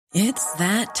It's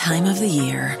that time of the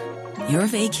year. Your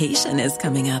vacation is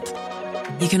coming up.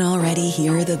 You can already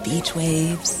hear the beach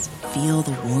waves, feel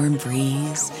the warm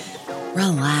breeze,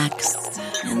 relax,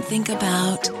 and think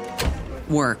about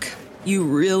work. You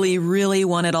really, really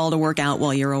want it all to work out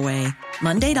while you're away.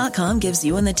 Monday.com gives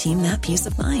you and the team that peace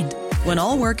of mind. When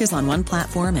all work is on one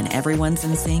platform and everyone's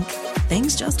in sync,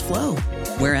 things just flow.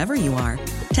 Wherever you are,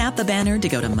 tap the banner to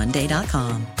go to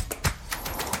Monday.com.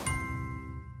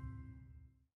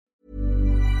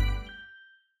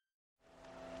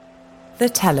 The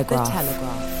Telegraph.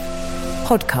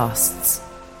 Podcasts.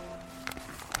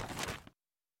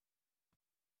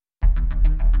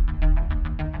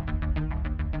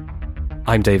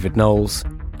 I'm David Knowles,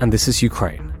 and this is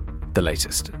Ukraine, the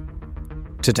latest.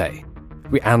 Today,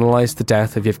 we analyse the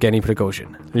death of Yevgeny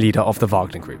Prigozhin, leader of the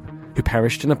Wagner Group, who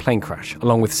perished in a plane crash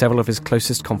along with several of his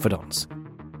closest confidants.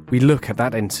 We look at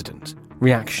that incident,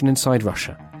 reaction inside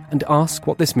Russia, and ask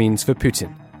what this means for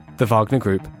Putin, the Wagner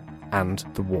Group, and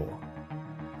the war.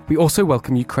 We also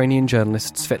welcome Ukrainian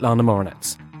journalist Svetlana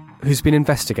Moronets, who's been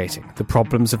investigating the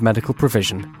problems of medical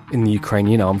provision in the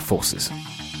Ukrainian armed forces.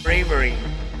 Bravery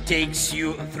takes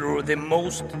you through the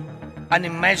most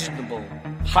unimaginable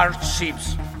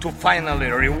hardships to finally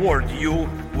reward you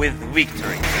with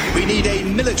victory. We need a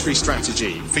military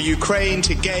strategy for Ukraine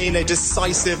to gain a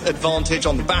decisive advantage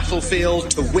on the battlefield,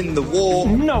 to win the war.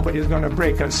 Nobody's going to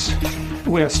break us.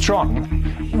 We're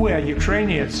strong. We're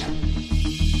Ukrainians.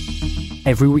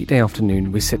 Every weekday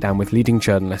afternoon, we sit down with leading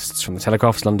journalists from the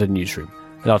Telegraph's London newsroom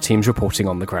and our teams reporting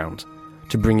on the ground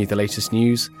to bring you the latest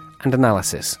news and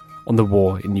analysis on the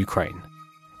war in Ukraine.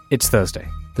 It's Thursday,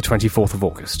 the 24th of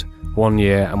August, 1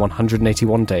 year and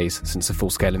 181 days since the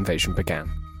full-scale invasion began.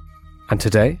 And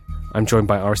today, I'm joined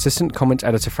by our assistant comment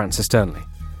editor Francis Durnley,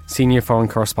 senior foreign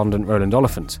correspondent Roland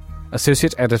Oliphant,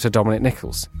 associate editor Dominic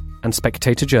Nichols, and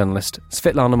spectator journalist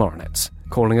Svetlana Moronets,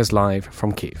 calling us live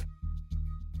from Kyiv.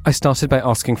 I started by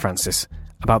asking Francis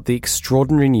about the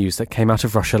extraordinary news that came out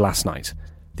of Russia last night,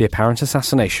 the apparent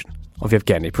assassination of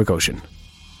Yevgeny Prigozhin.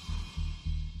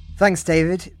 Thanks,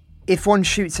 David. If one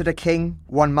shoots at a king,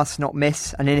 one must not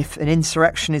miss, and if an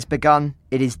insurrection is begun,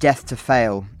 it is death to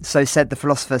fail. So said the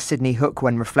philosopher Sidney Hook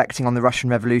when reflecting on the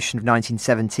Russian Revolution of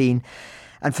 1917.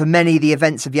 And for many, the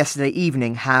events of yesterday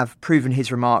evening have proven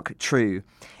his remark true.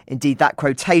 Indeed, that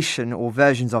quotation, or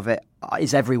versions of it,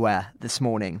 is everywhere this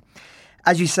morning.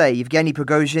 As you say, Yevgeny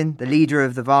Prigozhin, the leader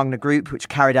of the Wagner Group, which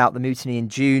carried out the mutiny in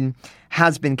June,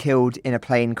 has been killed in a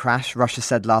plane crash, Russia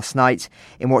said last night,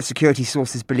 in what security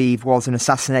sources believe was an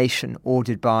assassination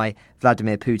ordered by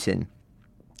Vladimir Putin.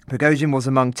 Prigozhin was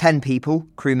among 10 people,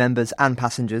 crew members and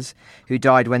passengers, who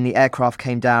died when the aircraft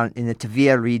came down in the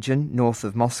Tver region, north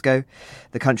of Moscow,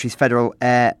 the country's Federal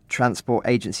Air Transport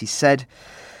Agency said.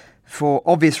 For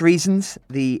obvious reasons,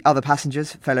 the other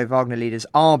passengers, fellow Wagner leaders,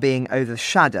 are being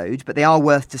overshadowed, but they are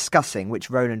worth discussing, which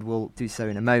Roland will do so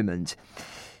in a moment.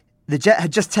 The jet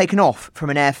had just taken off from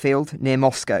an airfield near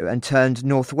Moscow and turned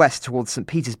northwest towards St.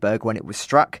 Petersburg when it was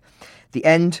struck. The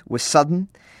end was sudden.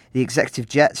 The executive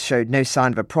jet showed no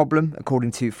sign of a problem,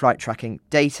 according to flight tracking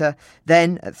data.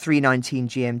 Then, at 3:19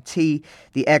 GMT,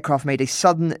 the aircraft made a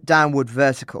sudden downward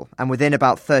vertical and within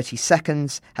about 30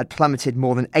 seconds had plummeted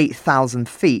more than 8,000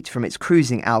 feet from its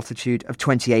cruising altitude of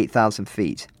 28,000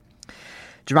 feet.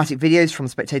 Dramatic videos from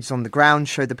spectators on the ground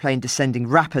showed the plane descending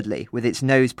rapidly with its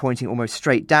nose pointing almost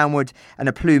straight downward and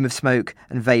a plume of smoke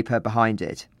and vapour behind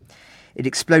it. It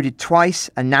exploded twice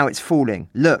and now it's falling.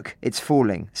 Look, it's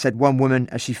falling, said one woman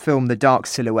as she filmed the dark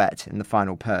silhouette in the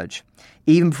final purge.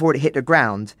 Even before it hit the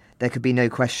ground, there could be no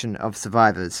question of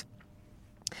survivors.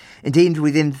 Indeed,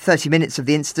 within 30 minutes of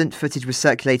the incident, footage was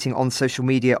circulating on social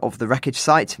media of the wreckage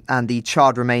site and the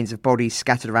charred remains of bodies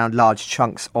scattered around large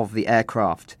chunks of the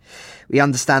aircraft. We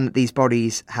understand that these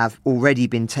bodies have already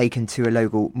been taken to a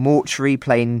local mortuary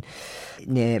plane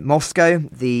near Moscow.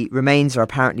 The remains are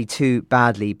apparently too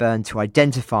badly burned to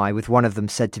identify, with one of them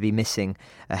said to be missing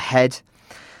a head.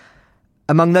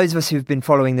 Among those of us who've been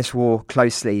following this war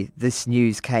closely, this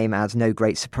news came as no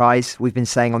great surprise. We've been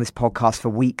saying on this podcast for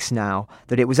weeks now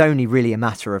that it was only really a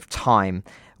matter of time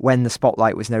when the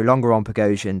spotlight was no longer on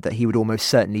Prigozhin that he would almost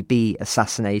certainly be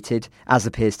assassinated, as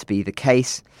appears to be the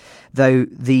case. Though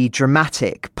the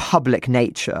dramatic public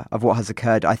nature of what has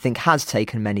occurred, I think, has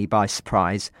taken many by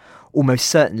surprise, almost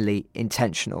certainly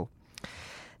intentional.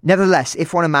 Nevertheless,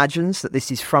 if one imagines that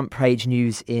this is front-page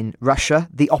news in Russia,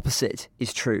 the opposite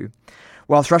is true.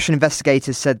 Whilst Russian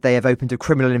investigators said they have opened a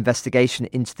criminal investigation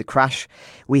into the crash,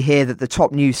 we hear that the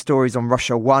top news stories on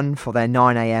Russia 1 for their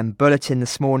 9 a.m. bulletin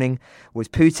this morning was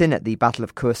Putin at the Battle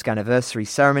of Kursk anniversary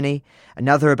ceremony,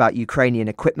 another about Ukrainian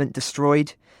equipment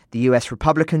destroyed, the US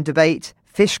Republican debate,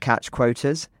 fish catch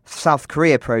quotas, South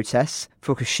Korea protests,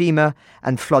 Fukushima,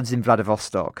 and floods in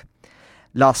Vladivostok.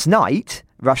 Last night,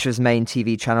 Russia's main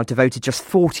TV channel devoted just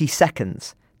 40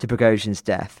 seconds to Prigozhin's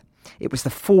death. It was the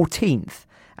 14th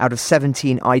out of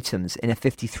 17 items in a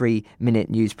 53-minute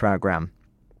news programme.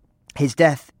 His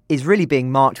death is really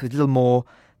being marked with little more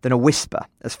than a whisper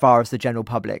as far as the general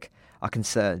public are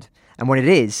concerned. And when it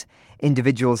is,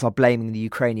 individuals are blaming the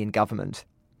Ukrainian government.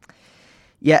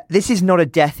 Yet this is not a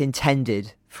death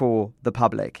intended for the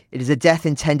public. It is a death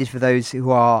intended for those who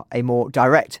are a more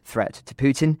direct threat to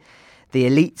Putin, the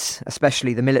elites,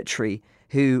 especially the military,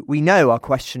 who we know are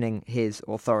questioning his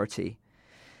authority.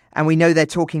 And we know they're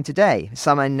talking today.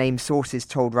 Some unnamed sources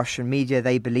told Russian media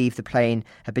they believe the plane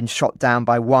had been shot down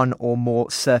by one or more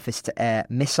surface-to-air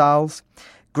missiles.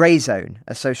 Grey Zone,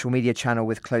 a social media channel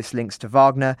with close links to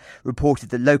Wagner,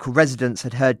 reported that local residents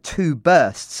had heard 2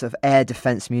 bursts of air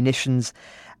defence munitions,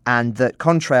 and that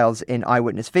contrails in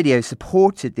eyewitness video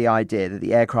supported the idea that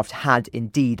the aircraft had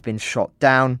indeed been shot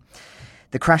down.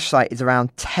 The crash site is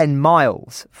around 10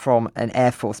 miles from an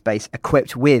Air Force base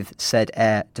equipped with said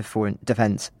air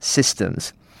defence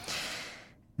systems.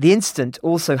 The incident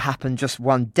also happened just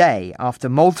one day after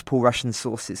multiple Russian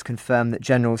sources confirmed that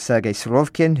General Sergei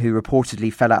Surovikin, who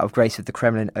reportedly fell out of grace with the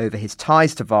Kremlin over his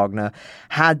ties to Wagner,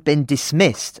 had been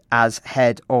dismissed as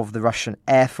head of the Russian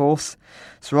Air Force.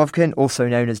 Surovikin, also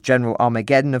known as General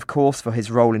Armageddon, of course, for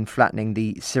his role in flattening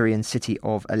the Syrian city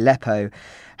of Aleppo,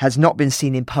 has not been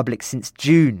seen in public since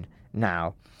June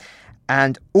now.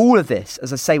 And all of this,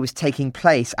 as I say, was taking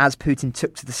place as Putin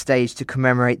took to the stage to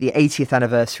commemorate the 80th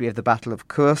anniversary of the Battle of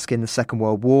Kursk in the Second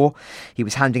World War. He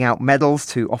was handing out medals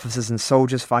to officers and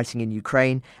soldiers fighting in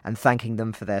Ukraine and thanking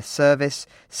them for their service,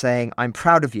 saying, "I'm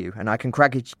proud of you and I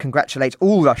congratulate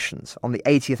all Russians on the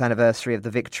 80th anniversary of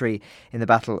the victory in the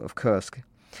Battle of Kursk."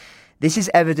 This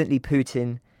is evidently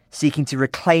Putin seeking to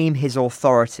reclaim his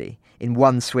authority in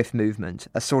one swift movement,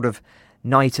 a sort of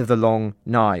Knight of the Long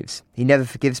Knives. He never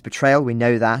forgives betrayal, we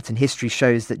know that, and history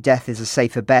shows that death is a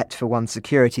safer bet for one's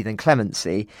security than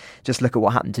clemency. Just look at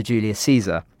what happened to Julius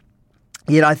Caesar.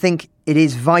 Yet I think it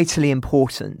is vitally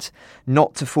important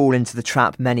not to fall into the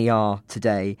trap many are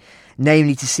today,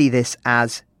 namely to see this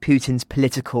as Putin's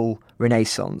political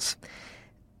renaissance.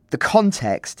 The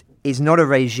context is not a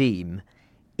regime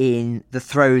in the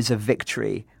throes of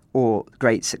victory or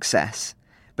great success,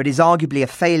 but is arguably a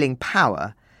failing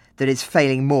power that is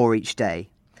failing more each day.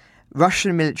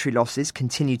 Russian military losses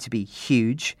continue to be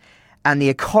huge, and the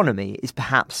economy is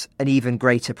perhaps an even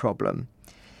greater problem.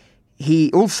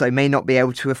 He also may not be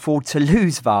able to afford to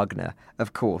lose Wagner,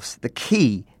 of course, the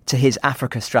key to his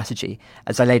Africa strategy,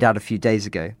 as I laid out a few days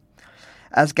ago.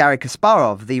 As Garry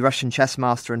Kasparov, the Russian chess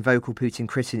master and vocal Putin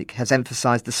critic, has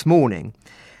emphasised this morning,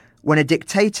 when a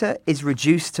dictator is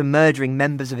reduced to murdering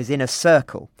members of his inner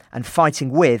circle and fighting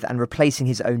with and replacing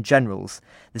his own generals,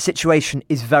 the situation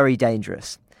is very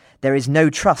dangerous. There is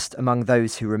no trust among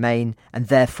those who remain, and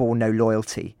therefore no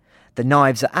loyalty. The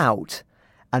knives are out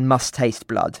and must taste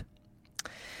blood.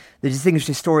 The distinguished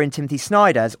historian Timothy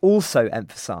Snyder has also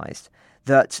emphasised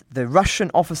that the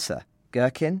Russian officer,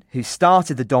 Gherkin, who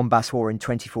started the Donbass war in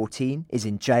 2014, is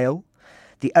in jail.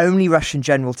 The only Russian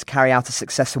general to carry out a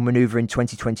successful manoeuvre in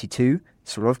 2022,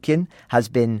 Surovikin, has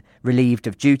been relieved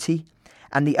of duty.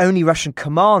 And the only Russian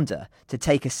commander to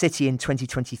take a city in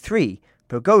 2023,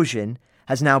 Prigozhin,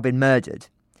 has now been murdered.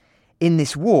 In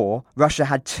this war, Russia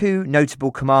had 2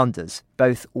 notable commanders,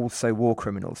 both also war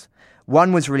criminals.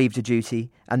 One was relieved of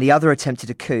duty, and the other attempted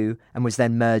a coup and was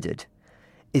then murdered.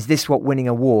 Is this what winning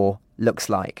a war looks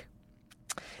like?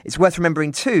 It's worth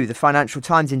remembering too the Financial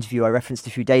Times interview I referenced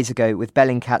a few days ago with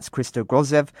Bellingcat's Christo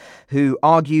Grozev, who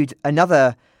argued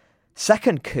another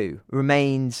second coup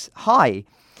remains high.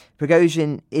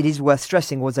 Prigozhin, it is worth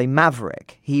stressing, was a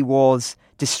maverick. He was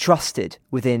distrusted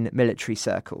within military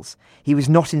circles. He was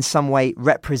not in some way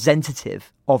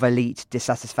representative of elite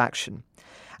dissatisfaction.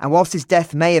 And whilst his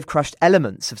death may have crushed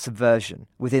elements of subversion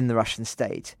within the Russian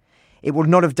state, it would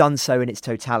not have done so in its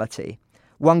totality.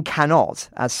 One cannot,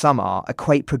 as some are,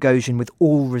 equate Prigozhin with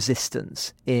all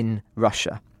resistance in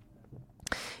Russia.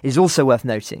 It is also worth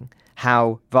noting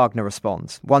how Wagner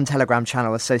responds. One Telegram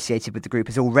channel associated with the group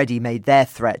has already made their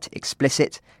threat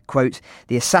explicit. Quote,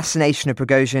 "The assassination of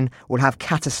Prigozhin will have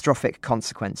catastrophic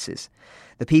consequences.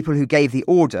 The people who gave the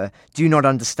order do not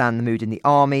understand the mood in the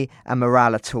army and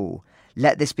morale at all.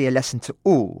 Let this be a lesson to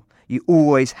all. You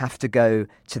always have to go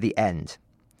to the end."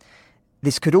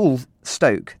 This could all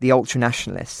stoke the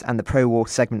ultra-nationalists and the pro-war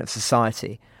segment of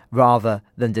society rather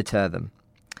than deter them.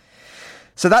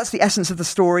 So that's the essence of the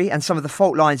story and some of the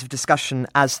fault lines of discussion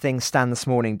as things stand this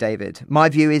morning, David. My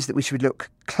view is that we should look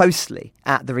closely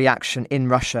at the reaction in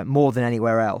Russia more than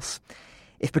anywhere else.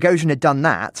 If Prigozhin had done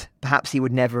that, perhaps he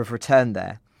would never have returned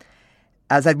there.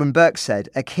 As Edwin Burke said,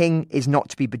 a king is not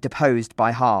to be deposed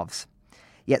by halves.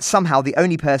 Yet somehow the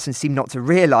only person who seemed not to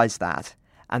realise that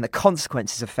and the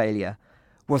consequences of failure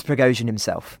was Prigozhin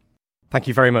himself. Thank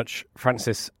you very much,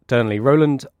 Francis Dearnley.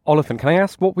 Roland Oliphant, can I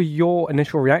ask, what were your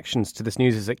initial reactions to this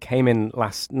news as it came in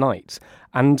last night?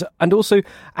 And also,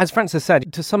 as Francis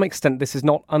said, to some extent this is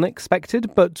not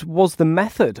unexpected, but was the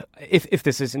method, if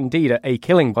this is indeed a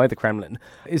killing by the Kremlin,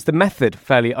 is the method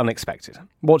fairly unexpected?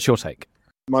 What's your take?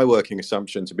 My working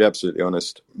assumption, to be absolutely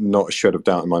honest, not a shred of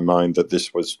doubt in my mind that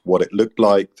this was what it looked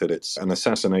like, that it's an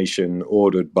assassination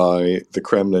ordered by the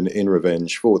Kremlin in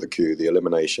revenge for the coup, the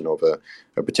elimination of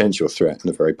a potential threat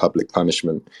and a very public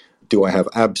punishment. Do I have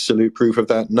absolute proof of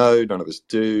that? No, none of us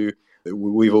do.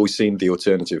 We've all seen the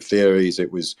alternative theories.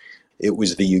 It was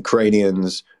the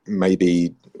Ukrainians,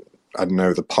 maybe, I don't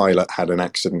know, the pilot had an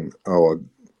accident or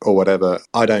whatever.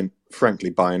 I don't frankly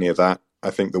buy any of that. I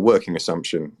think the working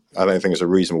assumption, I don't think it's a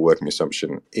reasonable working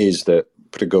assumption, is that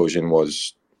Prigozhin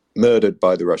was murdered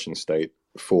by the Russian state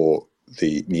for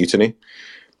the mutiny.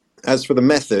 As for the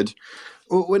method,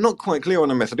 we're not quite clear on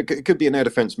the method. It could be an air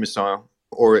defense missile,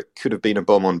 or it could have been a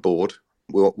bomb on board.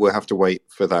 We'll have to wait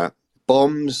for that.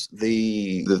 Bombs,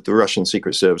 the Russian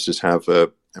secret services have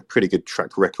a pretty good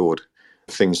track record.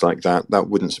 Things like that. That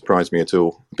wouldn't surprise me at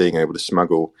all, being able to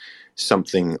smuggle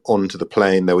something onto the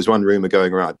plane. There was one rumour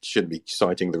going around, I shouldn't be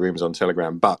citing the rumours on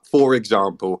Telegram, but for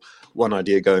example, one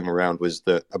idea going around was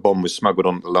that a bomb was smuggled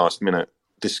on at the last minute,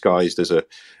 disguised as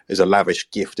a lavish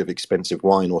gift of expensive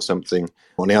wine or something.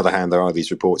 On the other hand, there are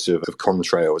these reports of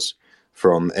contrails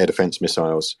from air defence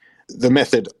missiles. The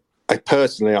method,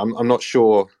 I'm not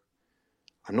sure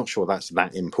that's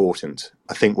that important.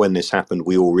 I think when this happened,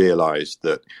 we all realised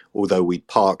that although we'd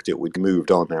parked it, we'd moved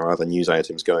on, there are other news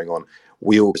items going on,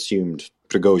 we all assumed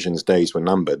Prigozhin's days were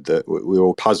numbered, that we were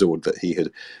all puzzled that he had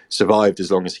survived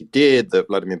as long as he did, that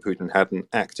Vladimir Putin hadn't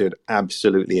acted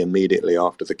absolutely immediately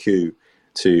after the coup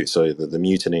the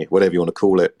mutiny, whatever you want to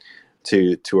call it,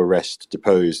 to arrest,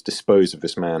 depose, dispose of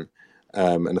this man.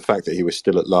 And the fact that he was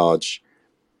still at large,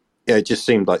 it just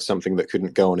seemed like something that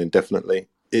couldn't go on indefinitely.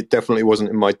 It definitely wasn't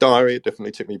in my diary. It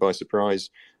definitely took me by surprise.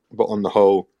 But on the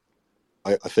whole,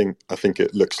 I think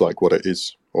it looks like what it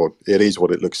is, or it is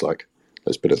what it looks like.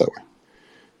 Let's put it that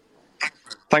way.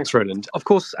 Thanks, Roland. Of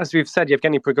course, as we've said,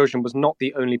 Yevgeny Prigozhin was not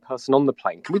the only person on the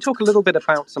plane. Can we talk a little bit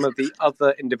about some of the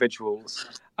other individuals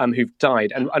who've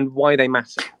died and why they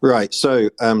matter? Right. So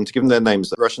to give them their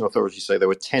names, the Russian authorities say there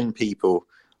were 10 people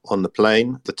on the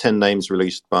plane. The 10 names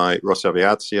released by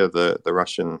Rosaviatsia, the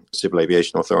Russian Civil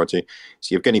Aviation Authority.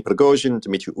 So Yevgeny Prigozhin,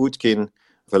 Dmitry Utkin,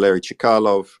 Valery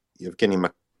Chikalov, Yevgeny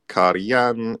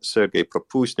Makaryan, Sergei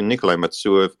Propustin, Nikolai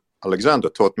Matsuev, Alexander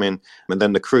Totmin, and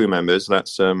then the crew members,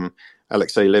 that's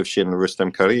Alexei Levshin,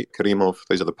 Rustem Karimov,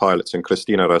 those are the pilots, and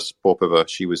Kristina Raspopova,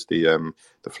 she was the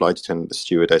flight attendant, the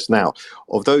stewardess. Now,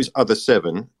 of those other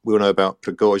 7, we all know about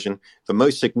Prigozhin. The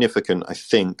most significant, I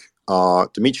think,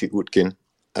 are Dmitry Utkin,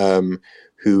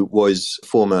 who was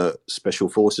former Special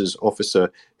Forces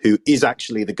officer, who is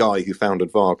actually the guy who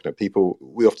founded Wagner.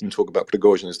 We often talk about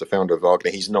Prigozhin as the founder of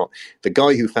Wagner. He's not. The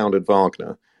guy who founded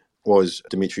Wagner was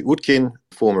Dmitry Utkin,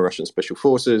 former Russian Special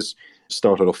Forces,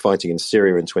 started off fighting in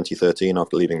Syria in 2013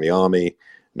 after leaving the army.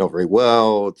 Not very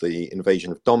well. The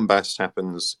invasion of Donbass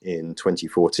happens in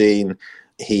 2014.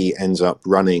 He ends up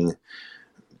running,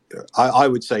 I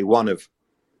would say, one of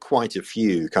quite a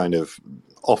few kind of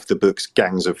off-the-books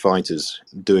gangs of fighters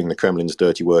doing the Kremlin's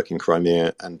dirty work in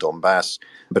Crimea and Donbass.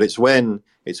 But it's when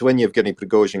Yevgeny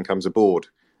Prigozhin comes aboard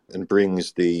and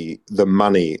brings the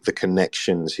money, the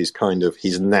connections,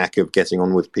 his knack of getting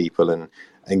on with people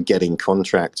and getting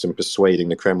contracts and persuading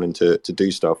the Kremlin to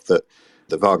do stuff that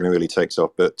Wagner really takes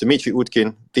off. But Dmitry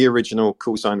Utkin, the original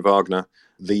call sign Wagner,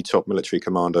 the top military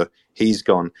commander, he's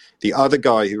gone. The other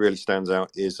guy who really stands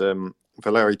out is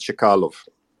Valery Chikalov.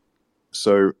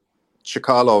 So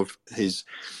Chikalov,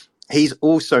 he's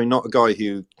also not a guy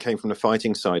who came from the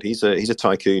fighting side. He's a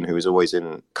tycoon who is always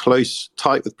in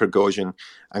tight with Prigozhin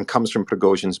and comes from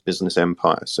Prigozhin's business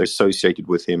empire, so associated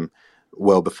with him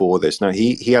well before this. Now,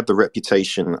 he had the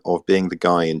reputation of being the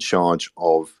guy in charge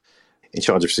of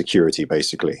security,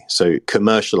 basically. So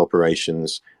commercial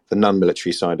operations, the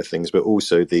non-military side of things, but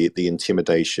also the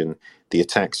intimidation, the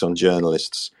attacks on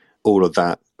journalists, all of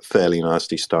that fairly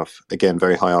nasty stuff. Again,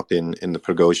 very high up in the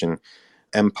Prigozhin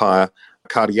empire.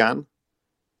 Karyan,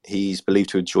 he's believed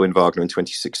to have joined Wagner in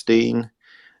 2016.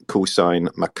 call sign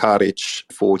Makaric,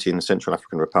 fought in the Central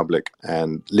African Republic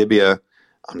and Libya.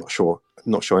 I'm not sure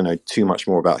I know too much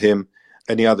more about him.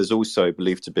 Any others also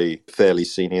believed to be fairly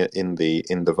senior in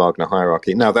the Wagner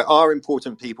hierarchy. Now, there are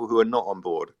important people who are not on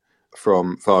board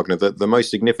from Wagner. The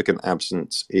most significant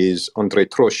absence is Andrei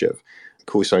Troshev,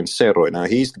 call sign Seroi. Now,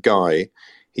 he's the guy,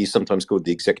 he's sometimes called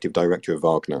the executive director of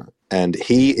Wagner, and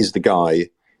he is the guy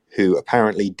who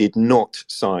apparently did not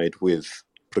side with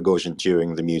Prigozhin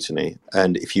during the mutiny.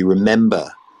 And if you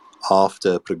remember,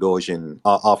 after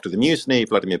the mutiny,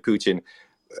 Vladimir Putin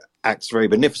acts very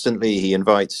beneficently. He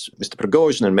invites Mr.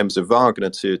 Prigozhin and members of Wagner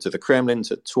to the Kremlin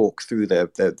to talk through their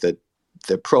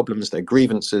problems, their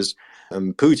grievances.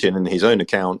 Putin, in his own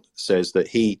account, says that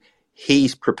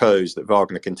he's proposed that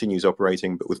Wagner continues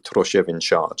operating, but with Troshev in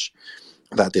charge.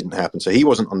 That didn't happen. So he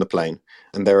wasn't on the plane.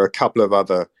 And there are a couple of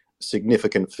other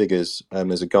significant figures.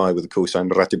 There's a guy with the call sign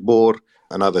Ratibor,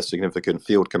 another significant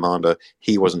field commander.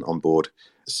 He wasn't on board.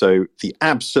 So the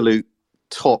absolute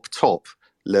top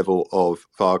level of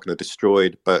Wagner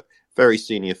destroyed, but very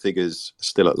senior figures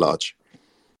still at large.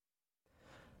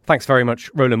 Thanks very much,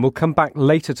 Roland. We'll come back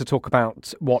later to talk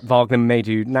about what Wagner may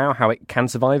do now, how it can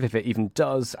survive, if it even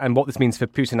does, and what this means for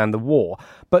Putin and the war.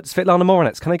 But Svetlana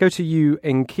Morinets, can I go to you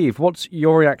in Kyiv? What's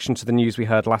your reaction to the news we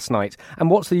heard last night? And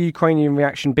what's the Ukrainian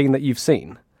reaction been that you've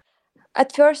seen?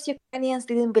 At first, Ukrainians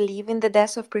didn't believe in the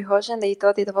death of Prigozhin. They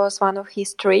thought it was one of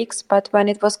his tricks, but when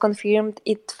it was confirmed,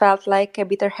 it felt like a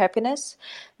bitter happiness,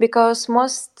 because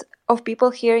most of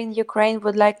people here in Ukraine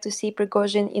would like to see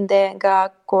Prigozhin in the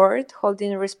Hague court,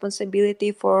 holding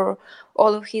responsibility for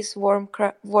all of his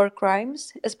war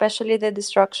crimes, especially the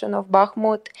destruction of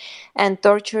Bakhmut and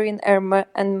torturing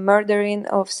and murdering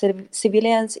of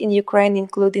civilians in Ukraine,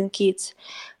 including kids.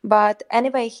 But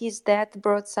anyway, his death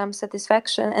brought some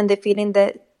satisfaction and the feeling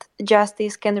that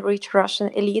justice can reach Russian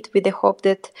elite, with the hope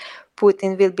that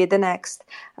Putin will be the next.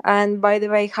 And by the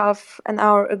way, half an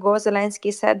hour ago,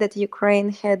 Zelensky said that Ukraine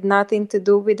had nothing to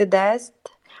do with the death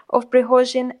of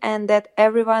Prigozhin and that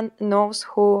everyone knows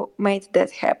who made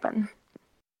that happen.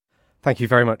 Thank you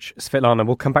very much, Svetlana.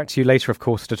 We'll come back to you later, of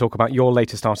course, to talk about your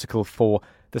latest article for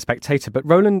The Spectator. But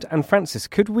Roland and Francis,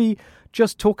 could we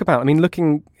just talk about,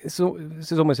 this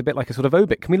is almost a bit like a sort of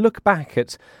obit. Can we look back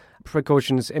at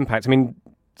Prigozhin's impact?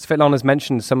 Svetlana's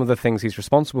mentioned some of the things he's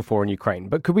responsible for in Ukraine,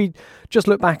 but could we just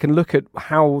look back and look at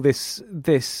how this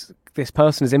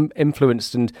person has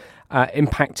influenced and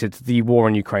impacted the war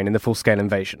in Ukraine and the full-scale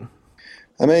invasion?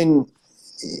 I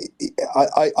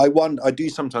do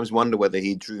sometimes wonder whether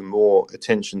he drew more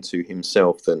attention to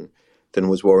himself than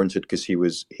was warranted, because he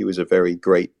was a very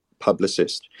great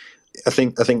publicist. I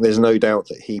think there's no doubt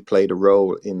that he played a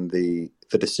role in the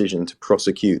decision to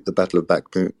prosecute the Battle of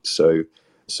Bakhmut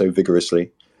so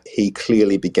vigorously. He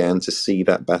clearly began to see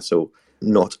that battle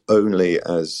not only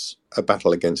as a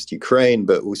battle against Ukraine,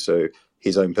 but also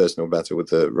his own personal battle with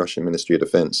the Russian Ministry of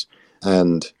Defense.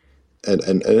 And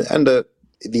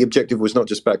the objective was not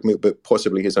just Bakhmut, but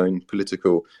possibly his own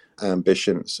political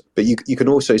ambitions. But you can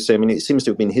also say, it seems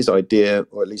to have been his idea,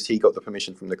 or at least he got the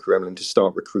permission from the Kremlin to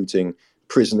start recruiting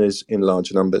prisoners in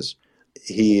large numbers.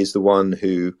 He is the one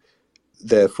who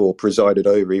therefore presided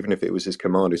over, even if it was his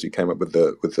commanders who came up with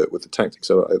the tactics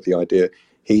of the idea.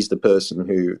 He's the person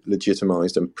who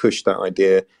legitimized and pushed that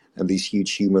idea and these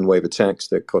huge human wave attacks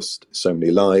that cost so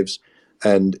many lives.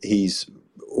 And he's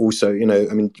also,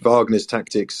 Wagner's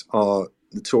tactics are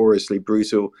notoriously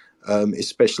brutal,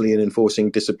 especially in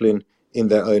enforcing discipline in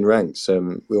their own ranks.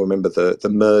 We'll remember the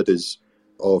murders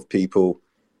of people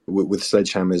with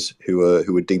sledgehammers who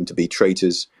were deemed to be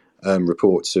traitors.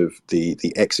 Reports of the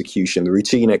execution, the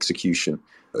routine execution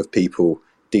of people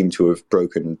deemed to have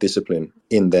broken discipline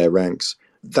in their ranks.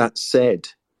 That said,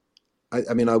 I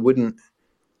wouldn't.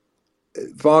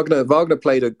 Wagner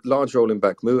played a large role in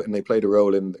Bakhmut, and they played a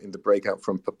role in the breakout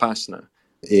from Popasna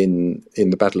in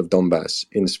the Battle of Donbass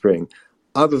in spring.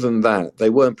 Other than that, they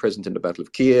weren't present in the Battle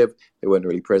of Kiev. They weren't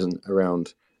really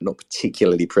not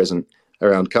particularly present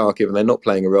around Kharkiv, and they're not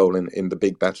playing a role in the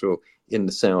big battle in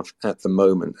the south at the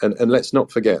moment. And let's not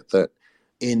forget that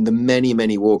in the many,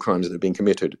 many war crimes that have been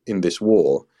committed in this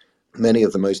war, many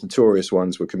of the most notorious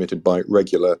ones were committed by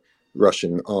regular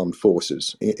Russian armed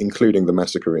forces, including the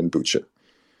massacre in Bucha.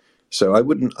 So I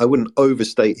wouldn't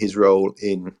overstate his role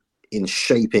in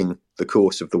shaping the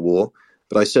course of the war,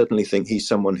 but I certainly think he's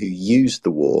someone who used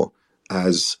the war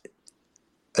as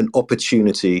an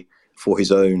opportunity for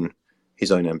his own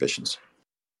ambitions.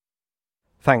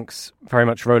 Thanks very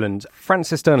much, Roland.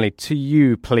 Francis Durnley, to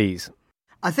you, please.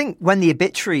 I think when the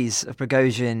obituaries of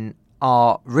Prigozhin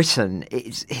are written,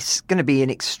 it's going to be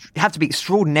have to be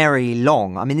extraordinarily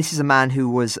long. I mean, this is a man who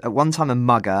was at one time a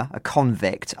mugger, a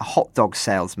convict, a hot dog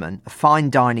salesman, a fine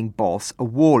dining boss, a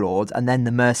warlord, and then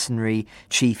the mercenary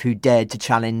chief who dared to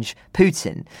challenge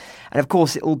Putin. And of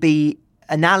course, it will be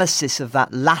analysis of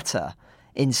that latter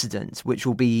incident, which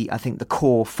will be, I think, the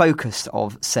core focus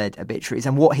of said obituaries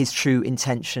and what his true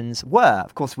intentions were.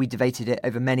 Of course, we debated it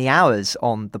over many hours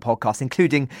on the podcast,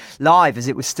 including live as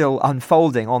it was still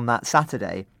unfolding on that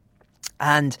Saturday.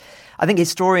 And I think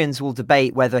historians will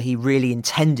debate whether he really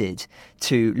intended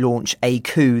to launch a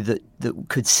coup that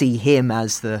could see him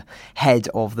as the head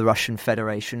of the Russian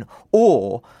Federation,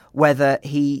 or whether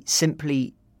he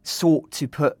simply sought to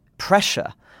put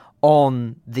pressure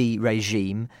on the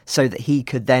regime so that he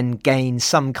could then gain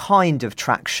some kind of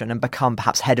traction and become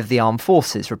perhaps head of the armed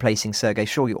forces, replacing Sergei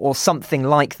Shoigu, or something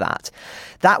like that.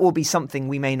 That will be something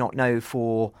we may not know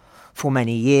for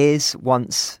many years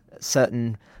once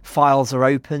certain files are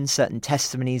open, certain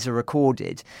testimonies are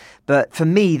recorded. But for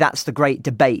me, that's the great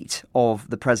debate of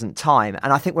the present time.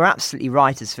 And I think we're absolutely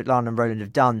right, as Svetlana and Roland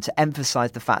have done, to emphasise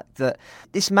the fact that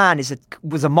this man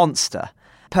was a monster,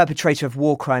 perpetrator of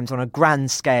war crimes on a grand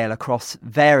scale across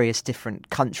various different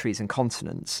countries and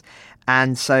continents.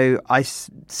 And so I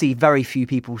see very few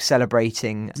people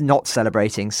not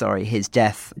celebrating his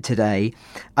death today.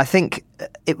 I think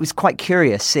it was quite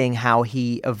curious seeing how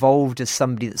he evolved as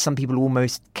somebody that some people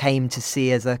almost came to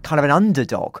see as a kind of an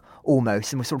underdog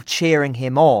almost, and were sort of cheering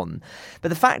him on. But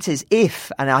the fact is,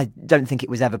 and I don't think it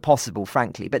was ever possible,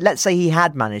 frankly, but let's say he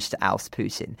had managed to oust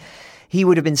Putin, he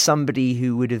would have been somebody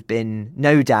who would have been,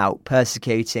 no doubt,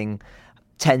 persecuting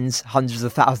tens, hundreds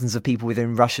of thousands of people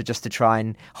within Russia just to try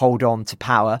and hold on to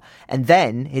power. And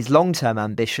then his long-term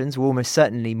ambitions were almost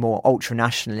certainly more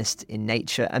ultra-nationalist in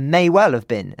nature and may well have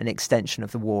been an extension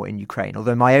of the war in Ukraine.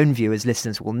 Although my own view, as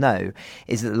listeners will know,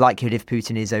 is that the likelihood if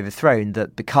Putin is overthrown,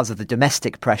 that because of the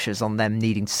domestic pressures on them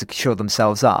needing to secure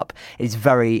themselves up, it is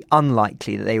very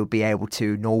unlikely that they will be able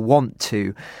to nor want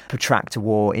to protract a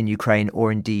war in Ukraine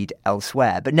or indeed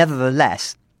elsewhere. But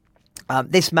nevertheless,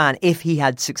 this man, if he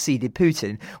had succeeded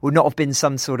Putin, would not have been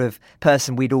some sort of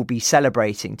person we'd all be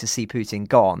celebrating to see Putin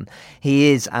gone.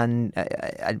 He is,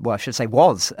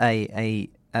 was a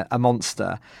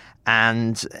monster.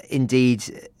 And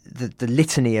indeed, the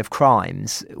litany of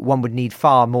crimes, one would need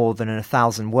far more than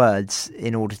 1,000 words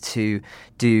in order to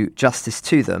do justice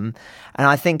to them. And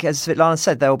I think, as Svetlana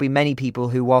said, there will be many people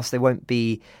who, whilst they won't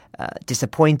be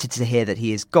disappointed to hear that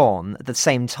he is gone, at the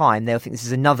same time they'll think this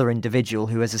is another individual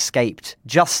who has escaped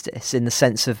justice in the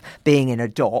sense of being in a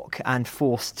dock and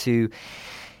forced to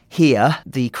hear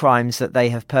the crimes that they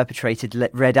have perpetrated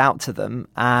read out to them,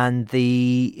 and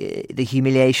the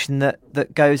humiliation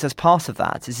that goes as part of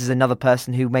that. This is another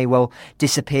person who may well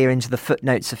disappear into the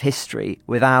footnotes of history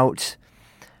without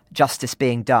justice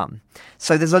being done.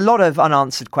 So there's a lot of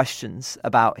unanswered questions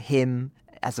about him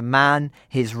as a man,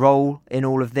 his role in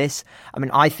all of this. I mean,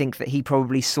 I think that he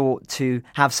probably sought to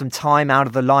have some time out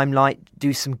of the limelight,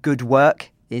 do some good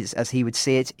work, as he would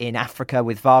see it, in Africa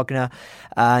with Wagner,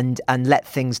 and let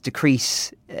things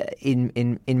decrease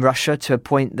in Russia to a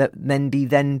point that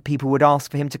then people would ask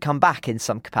for him to come back in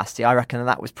some capacity. I reckon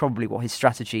that was probably what his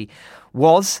strategy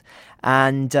was.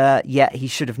 And yet he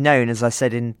should have known, as I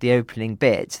said in the opening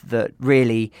bit, that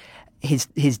really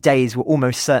his days were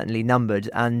almost certainly numbered,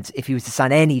 and if he was to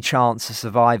stand any chance of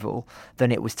survival,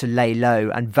 then it was to lay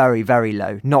low, and very, very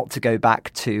low, not to go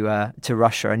back to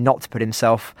Russia and not to put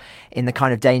himself in the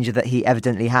kind of danger that he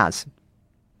evidently has.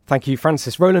 Thank you,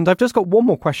 Francis. Roland, I've just got one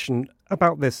more question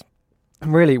about this,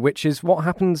 really, which is what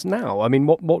happens now? I mean,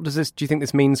 what do you think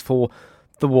this means for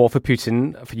the war, for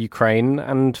Putin, for Ukraine,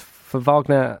 and for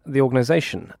Wagner, the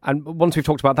organisation? And once we've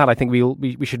talked about that, I think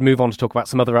we should move on to talk about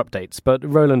some other updates. But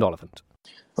Roland Oliphant.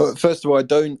 Well, first of all,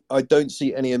 I don't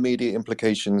see any immediate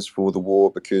implications for the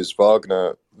war, because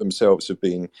Wagner themselves have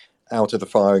been out of the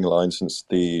firing line since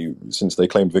they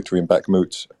claimed victory in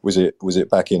Bakhmut. Was it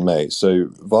back in May? So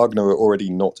Wagner were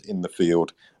already not in the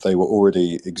field. They were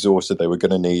already exhausted. They were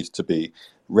going to need to be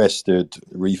rested,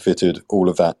 refitted, all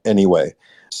of that anyway.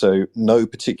 So no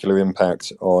particular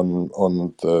impact on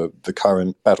the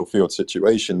current battlefield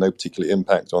situation, no particular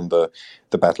impact on the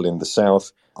battle in the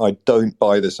south. I don't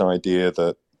buy this idea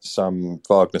that some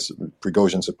Wagner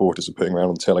Prigozhin supporters are putting around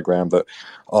on Telegram that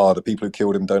the people who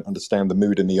killed him don't understand the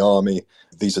mood in the army.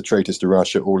 These are traitors to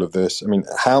Russia, all of this. I mean,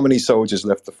 how many soldiers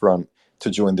left the front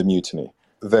to join the mutiny?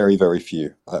 Very, very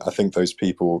few. I think those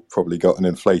people probably got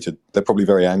they're probably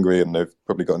very angry, and they've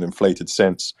probably got an inflated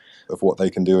sense of what they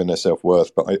can do in their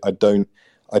self-worth. But I don't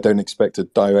expect a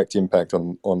direct impact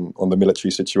on the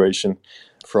military situation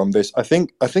from this. I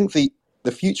think the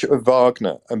the future of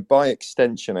Wagner, and by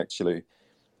extension, actually,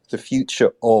 the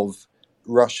future of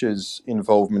Russia's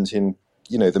involvement in,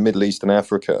 the Middle East and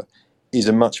Africa is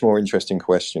a much more interesting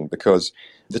question, because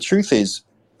the truth is,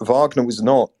 Wagner was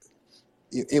not,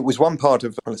 it was one part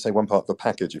of the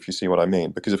package, if you see what I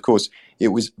mean, because of course it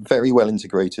was very well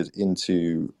integrated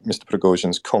into Mr.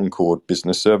 Prigozhin's Concord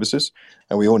business services.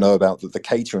 And we all know about the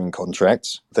catering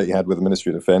contracts that he had with the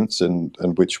Ministry of Defense, and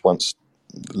which once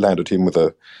landed him with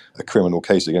a criminal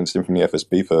case against him from the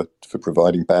FSB for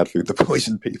providing bad food that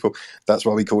poisoned people. That's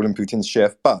why we call him Putin's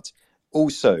chef. But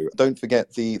also, don't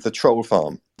forget the troll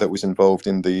farm that was involved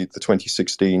in the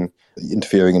 2016,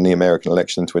 interfering in the American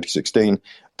election in 2016.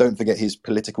 Don't forget his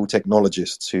political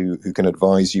technologists who can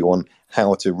advise you on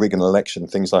how to rig an election,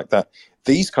 things like that.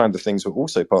 These kind of things were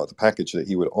also part of the package that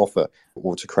he would offer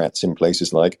autocrats in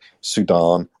places like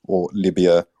Sudan or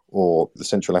Libya or the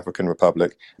Central African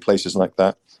Republic, places like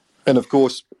that. And of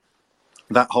course,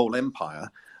 that whole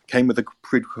empire came with a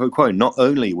quid pro quo. Not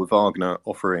only were Wagner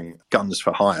offering guns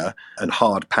for hire and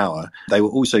hard power, they were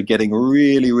also getting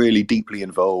really, really deeply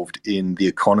involved in the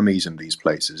economies in these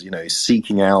places,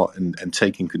 seeking out and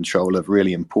taking control of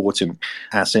really important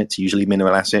assets, usually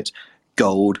mineral assets,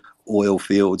 gold, oil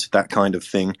fields, that kind of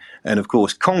thing. And of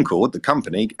course, Concord, the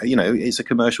company, it's a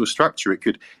commercial structure.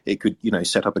 It could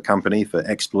set up a company for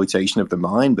exploitation of the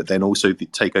mine, but then also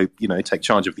take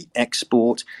charge of the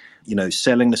export,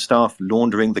 selling the stuff,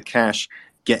 laundering the cash,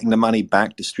 getting the money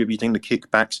back, distributing the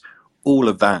kickbacks, all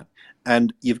of that.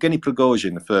 And Yevgeny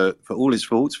Prigozhin, for all his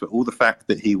faults, for all the fact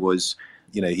that he was,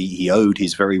 he owed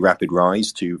his very rapid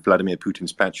rise to Vladimir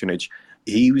Putin's patronage,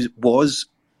 he was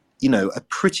a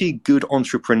pretty good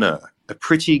entrepreneur, a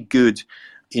pretty good,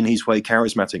 in his way,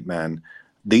 charismatic man.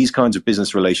 These kinds of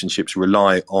business relationships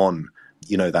rely on,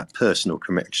 that personal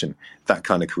connection, that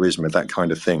kind of charisma, that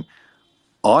kind of thing.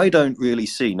 I don't really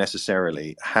see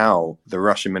necessarily how the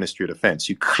Russian Ministry of Defense,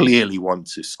 who clearly want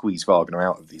to squeeze Wagner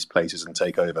out of these places and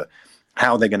take over,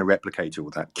 how they're going to replicate all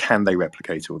that. Can they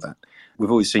replicate all that? We've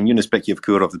always seen Yunus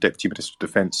Bekirov, the Deputy Minister of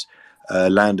Defense,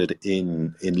 landed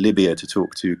in Libya to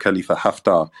talk to Khalifa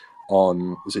Haftar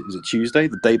on was it Tuesday,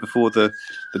 the day before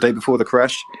the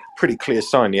crash. Pretty clear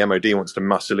sign the MOD wants to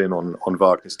muscle in on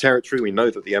Wagner's territory. We know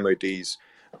that the MOD's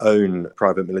own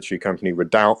private military company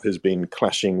Redout has been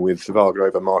clashing with Wagner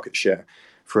over market share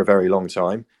for a very long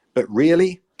time. But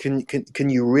really, can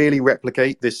you really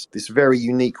replicate this very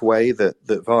unique way that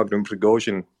Wagner and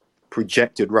Prigozhin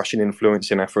projected Russian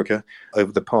influence in Africa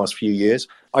over the past few years?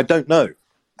 I don't know,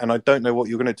 and I don't know what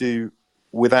you're going to do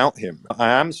without him.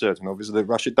 I am certain, obviously, that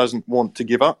Russia doesn't want to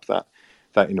give up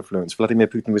that influence. Vladimir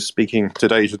Putin was speaking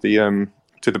today to the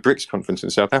BRICS conference in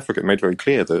South Africa. It made very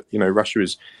clear that Russia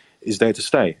is there to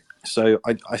stay. So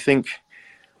I think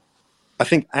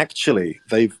actually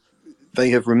they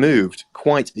have removed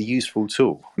quite a useful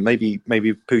tool. Maybe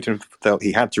Putin felt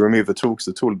he had to remove the tool because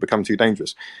the tool had become too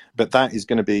dangerous. But that is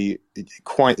going to be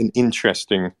quite an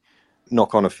interesting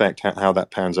knock-on effect how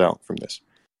that pans out from this.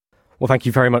 Well, thank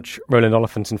you very much, Roland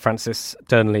Oliphant and Francis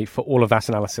Dearnley, for all of that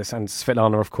analysis, and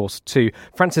Svetlana, of course, too.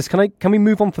 Francis, can we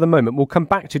move on for the moment? We'll come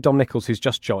back to Dom Nichols, who's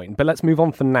just joined, but let's move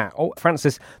on for now.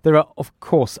 Francis, there are, of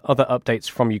course, other updates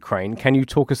from Ukraine. Can you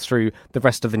talk us through the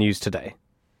rest of the news today?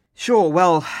 Sure.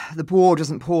 Well, the war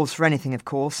doesn't pause for anything, of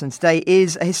course, and today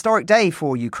is a historic day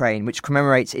for Ukraine, which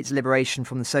commemorates its liberation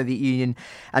from the Soviet Union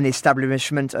and the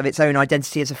establishment of its own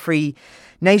identity as a free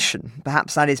nation.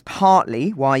 Perhaps that is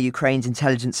partly why Ukraine's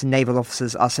intelligence and naval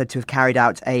officers are said to have carried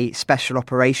out a special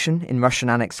operation in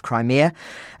Russian-annexed Crimea.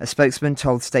 A spokesman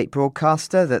told state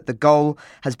broadcaster that the goal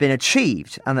has been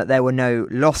achieved and that there were no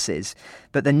losses,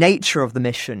 but the nature of the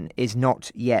mission is not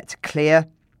yet clear.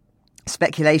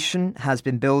 Speculation has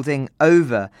been building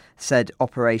over said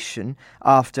operation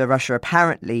after Russia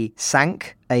apparently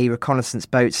sank a reconnaissance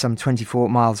boat some 24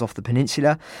 miles off the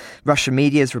peninsula. Russian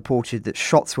media has reported that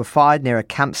shots were fired near a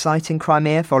campsite in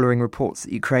Crimea following reports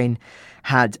that Ukraine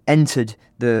had entered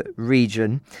the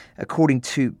region. According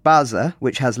to Baza,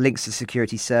 which has links to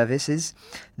security services,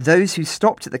 those who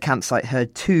stopped at the campsite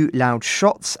heard two loud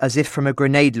shots as if from a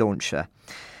grenade launcher.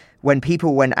 When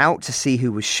people went out to see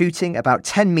who was shooting, about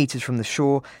 10 metres from the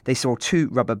shore, they saw two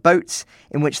rubber boats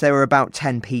in which there were about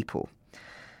 10 people.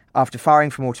 After firing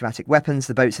from automatic weapons,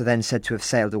 the boats are then said to have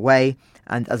sailed away,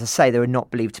 and as I say, there were not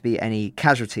believed to be any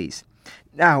casualties.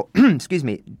 Now,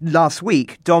 last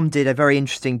week, Dom did a very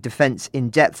interesting Defence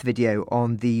in-depth video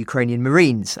on the Ukrainian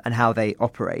Marines and how they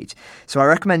operate. So I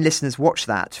recommend listeners watch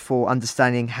that for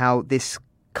understanding how this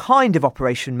kind of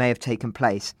operation may have taken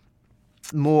place.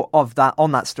 More of that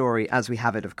on that story as we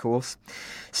have it, of course.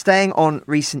 Staying on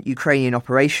recent Ukrainian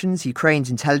operations, Ukraine's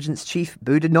intelligence chief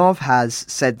Budanov has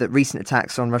said that recent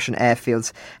attacks on Russian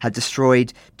airfields had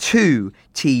destroyed 2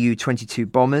 Tu-22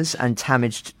 bombers and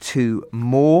damaged 2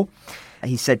 more.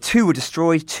 He said 2 were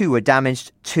destroyed, 2 were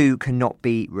damaged, 2 cannot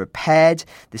be repaired.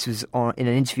 This was in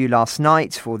an interview last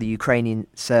night for the Ukrainian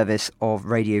service of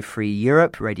Radio Free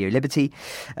Europe, Radio Liberty.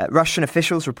 Russian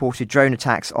officials reported drone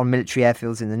attacks on military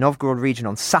airfields in the Novgorod region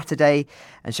on Saturday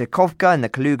and Cherkovka in the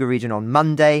Kaluga region on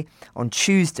Monday. On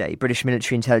Tuesday, British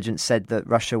military intelligence said that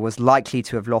Russia was likely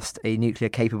to have lost a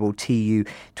nuclear-capable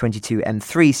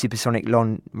Tu-22M3 supersonic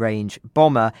long-range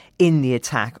bomber in the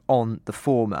attack on the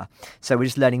former. So we're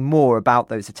just learning more about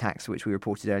those attacks, which we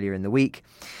reported earlier in the week.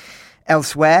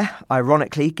 Elsewhere,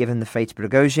 ironically, given the fate of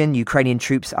Prigozhin, Ukrainian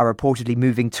troops are reportedly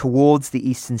moving towards the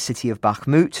eastern city of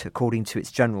Bakhmut, according to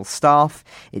its general staff.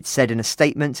 It said in a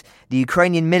statement, the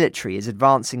Ukrainian military is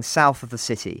advancing south of the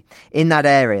city. In that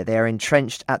area, they are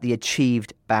entrenched at the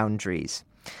achieved boundaries.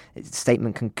 Its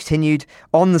statement continued,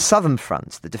 on the southern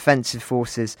front, the defensive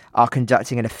forces are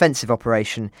conducting an offensive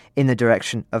operation in the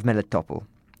direction of Melitopol.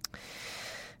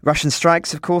 Russian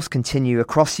strikes, of course, continue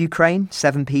across Ukraine.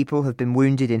 7 people have been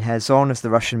wounded in Kherson as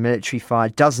the Russian military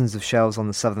fired dozens of shells on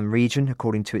the southern region,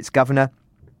 according to its governor.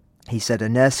 He said a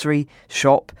nursery,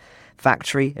 shop,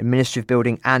 factory, administrative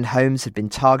building and homes had been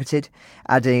targeted,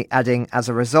 adding as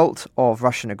a result of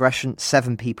Russian aggression,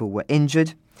 7 people were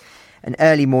injured. An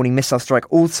early morning missile strike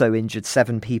also injured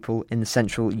 7 people in the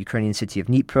central Ukrainian city of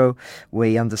Dnipro,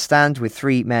 we understand, with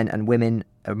 3 men and women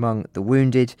among the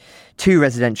wounded. 2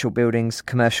 residential buildings,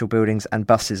 commercial buildings and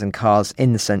buses and cars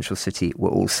in the central city were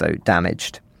also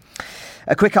damaged.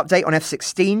 A quick update on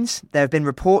F-16s. There have been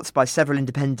reports by several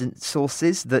independent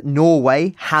sources that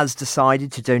Norway has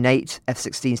decided to donate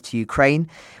F-16s to Ukraine,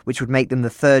 which would make them the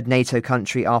 3rd NATO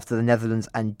country after the Netherlands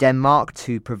and Denmark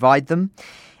to provide them.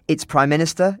 Its Prime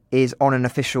Minister is on an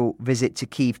official visit to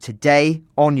Kyiv today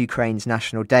on Ukraine's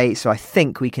National Day, so I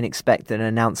think we can expect that an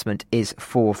announcement is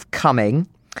forthcoming.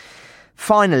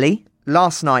 Finally,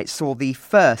 last night saw the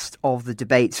first of the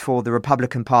debates for the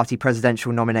Republican Party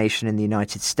presidential nomination in the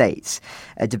United States,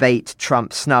 a debate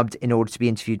Trump snubbed in order to be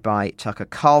interviewed by Tucker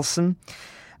Carlson.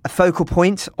 A focal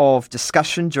point of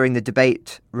discussion during the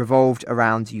debate revolved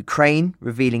around Ukraine,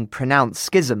 revealing pronounced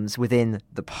schisms within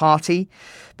the party.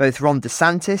 Both Ron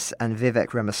DeSantis and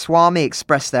Vivek Ramaswamy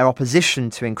expressed their opposition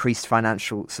to increased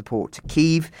financial support to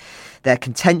Kyiv. Their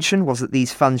contention was that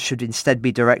these funds should instead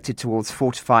be directed towards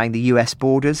fortifying the US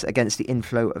borders against the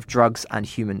inflow of drugs and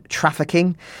human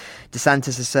trafficking.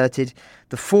 DeSantis asserted,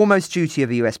 the foremost duty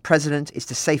of a US president is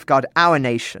to safeguard our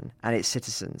nation and its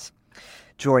citizens.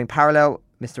 Drawing parallel,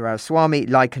 Mr. Ramaswamy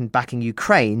likened backing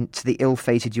Ukraine to the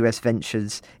ill-fated US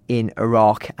ventures in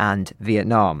Iraq and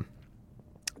Vietnam.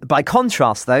 By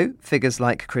contrast, though, figures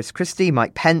like Chris Christie,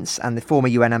 Mike Pence and the former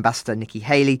UN ambassador Nikki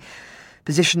Haley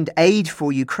positioned aid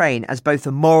for Ukraine as both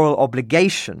a moral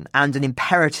obligation and an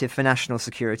imperative for national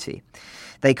security.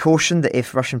 They cautioned that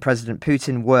if Russian President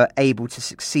Putin were able to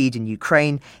succeed in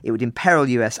Ukraine, it would imperil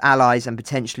US allies and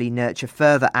potentially nurture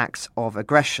further acts of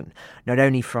aggression, not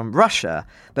only from Russia,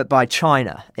 but by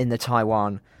China in the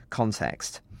Taiwan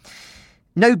context.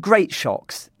 No great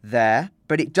shocks there,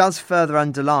 but it does further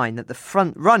underline that the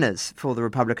front runners for the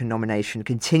Republican nomination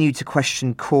continue to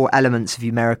question core elements of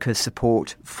America's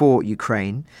support for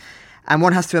Ukraine. And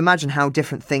one has to imagine how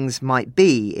different things might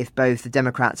be if both the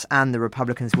Democrats and the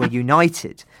Republicans were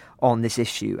united on this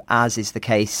issue, as is the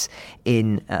case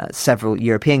in several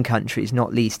European countries,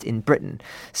 not least in Britain.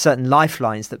 Certain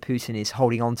lifelines that Putin is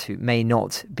holding on to may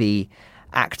not be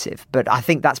active. But I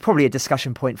think that's probably a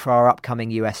discussion point for our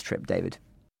upcoming US trip, David.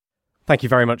 Thank you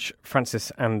very much,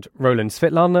 Francis and Roland.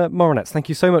 Svetlana Morinets, thank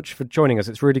you so much for joining us.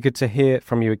 It's really good to hear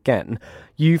from you again.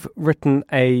 You've written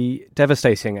a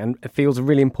devastating and it feels a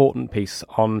really important piece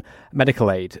on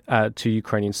medical aid to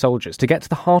Ukrainian soldiers. To get to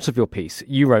the heart of your piece,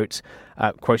 you wrote,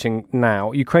 quoting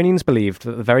now, Ukrainians believed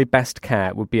that the very best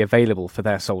care would be available for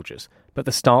their soldiers, but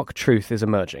the stark truth is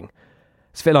emerging.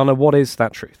 Svetlana, what is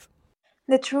that truth?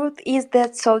 The truth is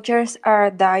that soldiers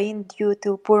are dying due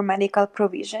to poor medical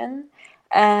provision.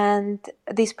 And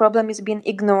this problem is being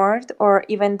ignored or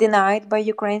even denied by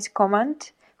Ukraine's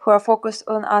command, who are focused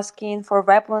on asking for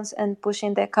weapons and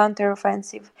pushing the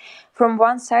counteroffensive. From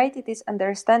one side, it is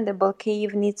understandable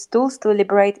Kyiv needs tools to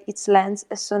liberate its lands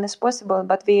as soon as possible,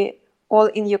 but we all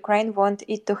in Ukraine want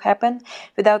it to happen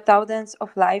without thousands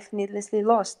of lives needlessly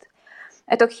lost.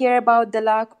 I talk here about the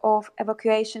lack of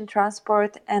evacuation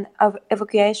transport and of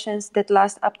evacuations that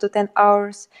last up to 10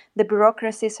 hours, the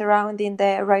bureaucracy surrounding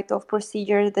the write-off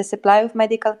procedure, the supply of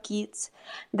medical kits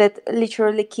that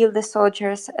literally kill the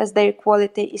soldiers as their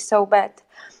quality is so bad.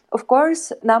 Of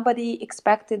course, nobody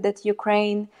expected that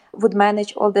Ukraine would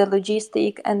manage all the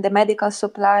logistic and the medical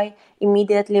supply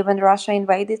immediately when Russia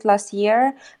invaded last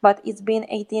year, but it's been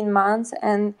 18 months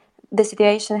and the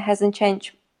situation hasn't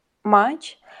changed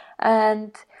much.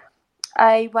 And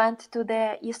I went to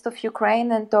the east of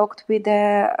Ukraine and talked with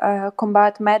the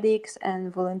combat medics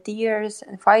and volunteers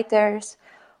and fighters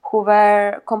who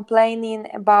were complaining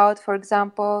about, for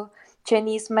example,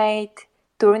 Chinese-made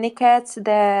tourniquets,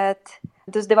 that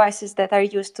those devices that are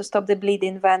used to stop the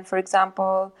bleeding when, for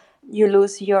example, you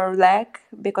lose your leg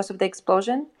because of the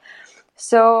explosion.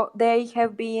 So they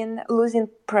have been losing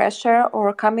pressure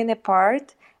or coming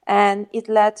apart, and it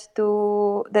led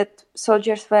to that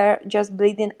soldiers were just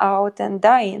bleeding out and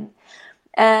dying.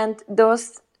 And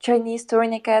those Chinese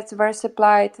tourniquets were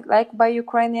supplied like by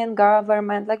Ukrainian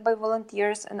government, like by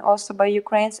volunteers, and also by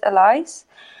Ukraine's allies.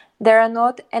 There are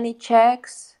not any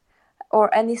checks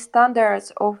or any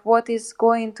standards of what is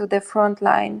going to the front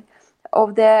line,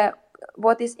 of the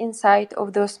what is inside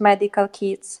of those medical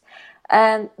kits.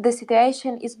 And the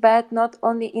situation is bad not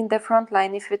only in the front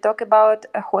line. If we talk about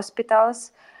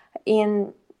hospitals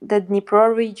in the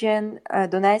Dnipro region,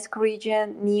 Donetsk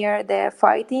region, near the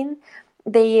fighting,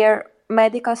 their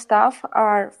medical staff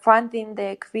are funding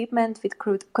the equipment with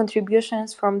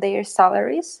contributions from their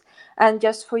salaries. And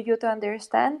just for you to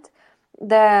understand,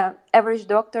 the average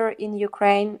doctor in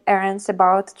Ukraine earns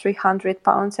about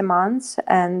 £300 a month,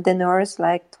 and the nurse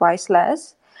like twice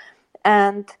less.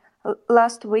 And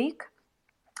last week,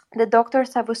 the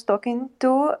doctors I was talking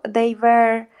to, they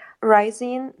were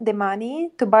raising the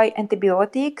money to buy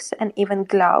antibiotics and even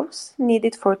gloves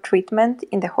needed for treatment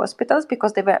in the hospitals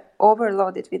because they were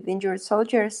overloaded with injured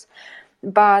soldiers.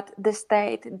 But the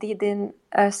state didn't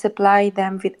supply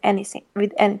them with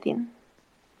anything.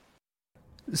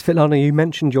 Svetlana, you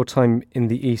mentioned your time in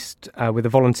the East with a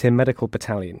volunteer medical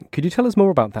battalion. Could you tell us more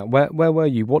about that? Where were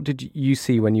you? What did you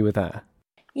see when you were there?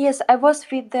 Yes, I was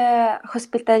with the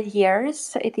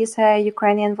Hospitaliers. It is a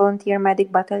Ukrainian volunteer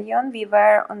medic battalion. We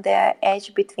were on the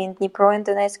edge between Dnipro and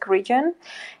Donetsk region.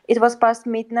 It was past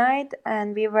midnight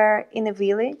and we were in a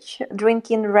village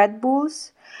drinking Red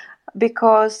Bulls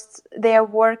because they are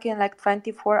working like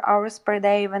 24 hours per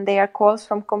day. When there are calls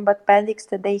from combat medics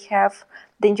that they have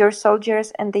injured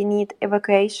soldiers and they need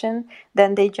evacuation,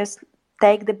 then they just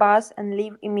take the bus and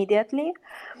leave immediately.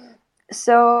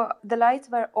 So the lights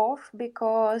were off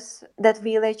because that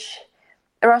village,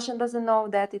 Russia doesn't know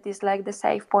that it is like the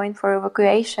safe point for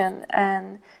evacuation.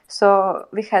 And so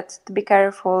we had to be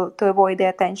careful to avoid the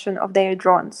attention of their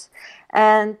drones.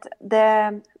 And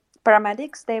the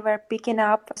paramedics, they were picking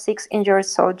up 6 injured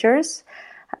soldiers.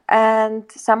 And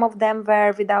some of them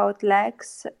were without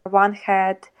legs. One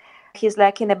had his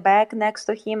leg in a bag next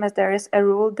to him, as there is a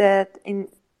rule that in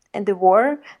the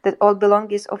war that all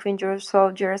belongings of injured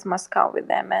soldiers must come with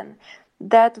them. And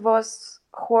that was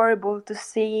horrible to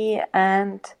see,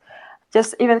 and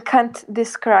just even can't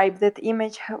describe that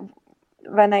image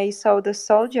when I saw the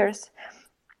soldiers.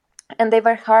 And they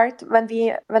were hard when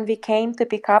we came to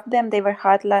pick up them. They were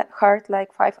hard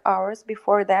like 5 hours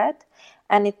before that,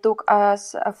 and it took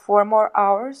us 4 more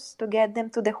hours to get them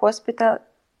to the hospital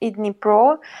in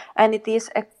Dnipro. And it is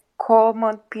a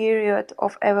common period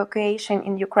of evacuation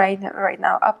in Ukraine right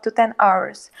now, up to 10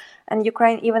 hours. And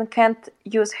Ukraine even can't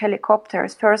use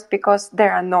helicopters. First, because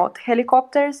there are not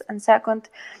helicopters, and second,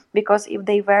 because if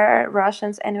they were,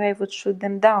 Russians anyway would shoot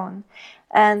them down.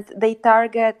 And they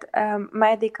target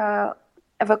medical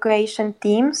evacuation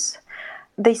teams.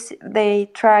 They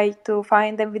try to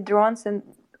find them with drones and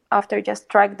after just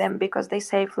track them because they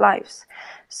save lives.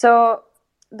 So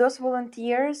those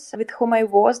volunteers with whom I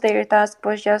was, their task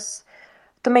was just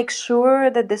to make sure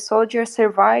that the soldiers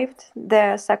survived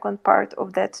the second part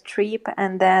of that trip,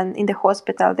 and then in the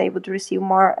hospital they would receive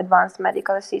more advanced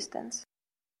medical assistance.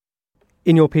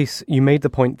 In your piece, you made the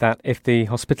point that if the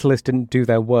hospitalists didn't do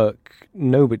their work,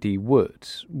 nobody would.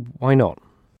 Why not?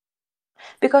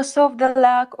 Because of the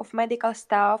lack of medical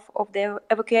staff, of the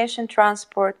evacuation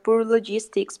transport, poor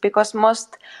logistics, because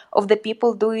most of the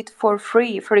people do it for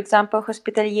free. For example,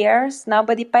 hospitaliers,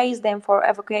 nobody pays them for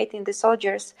evacuating the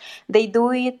soldiers. They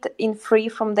do it in free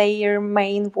from their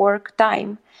main work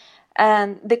time.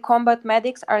 And the combat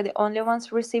medics are the only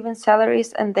ones receiving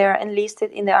salaries, and they're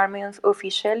enlisted in the army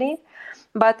officially.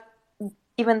 But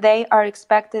even they are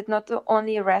expected not to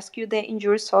only rescue the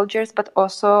injured soldiers, but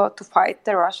also to fight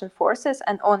the Russian forces.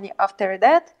 And only after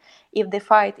that, if the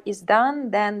fight is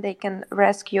done, then they can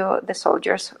rescue the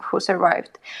soldiers who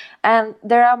survived. And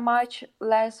there are much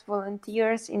less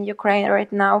volunteers in Ukraine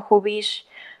right now who wish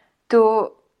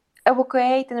to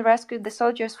evacuate and rescue the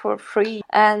soldiers for free.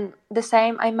 And the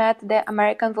same, I met the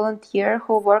American volunteer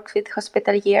who works with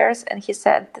hospitaliers, and he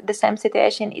said the same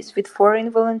situation is with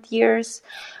foreign volunteers.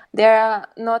 They are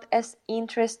not as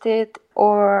interested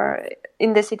or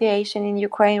in the situation in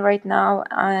Ukraine right now.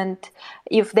 And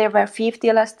if there were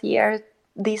 50 last year,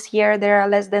 this year there are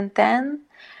less than 10.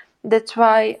 That's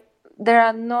why there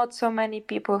are not so many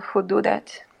people who do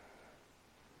that.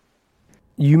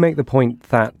 You make the point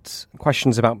that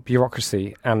questions about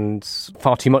bureaucracy and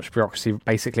far too much bureaucracy,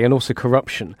 basically, and also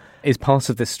corruption is part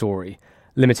of this story,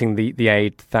 limiting the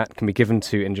aid that can be given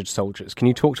to injured soldiers. Can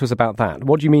you talk to us about that?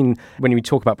 What do you mean when we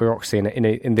talk about bureaucracy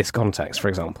in this context, for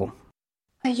example?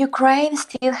 Ukraine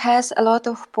still has a lot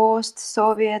of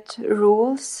post-Soviet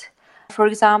rules. For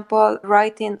example,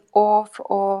 writing off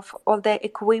of all the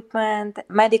equipment,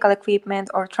 medical equipment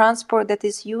or transport that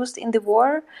is used in the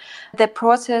war. The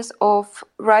process of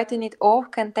writing it off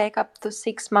can take up to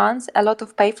 6 months. A lot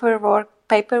of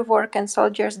paperwork, and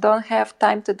soldiers don't have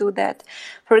time to do that.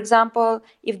 For example,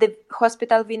 if the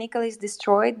hospital vehicle is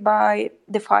destroyed by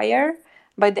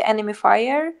the enemy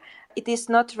fire, it is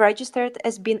not registered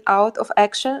as being out of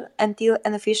action until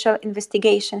an official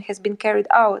investigation has been carried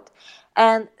out.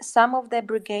 And some of the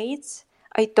brigades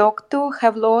I talked to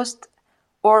have lost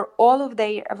or all of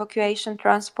their evacuation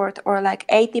transport, or like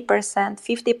 80%,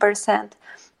 50%,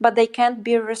 but they can't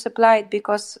be resupplied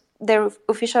because their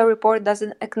official report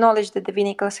doesn't acknowledge that the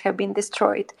vehicles have been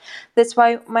destroyed. That's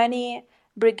why many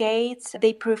brigades,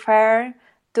 they prefer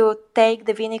to take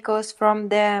the vehicles from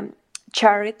the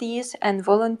charities and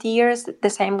volunteers. The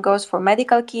same goes for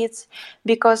medical kits,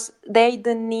 because they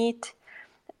don't need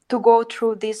to go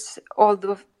through all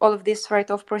of these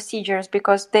write-off procedures,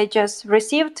 because they just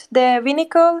received the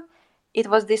vehicle, it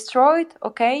was destroyed,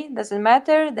 okay, doesn't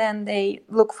matter, then they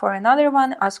look for another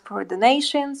one, ask for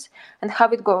donations, and how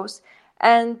it goes.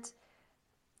 And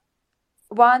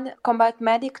one combat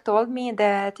medic told me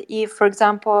that if, for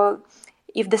example,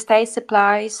 if the state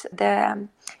supplies the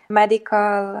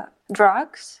medical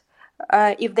drugs,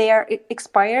 if they are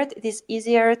expired, it is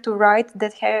easier to write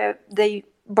that they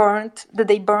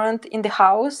burned in the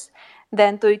house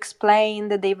than to explain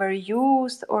that they were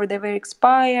used or they were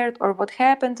expired or what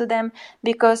happened to them,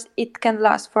 because it can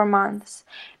last for months.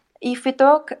 If we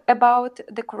talk about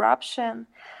the corruption,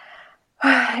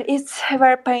 it's a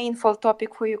very painful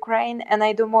topic for Ukraine, and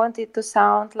I don't want it to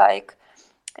sound like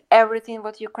everything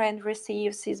what Ukraine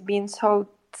receives is being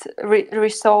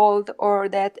resold, or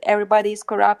that everybody is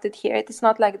corrupted here. It is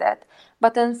not like that.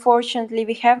 But unfortunately,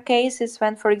 we have cases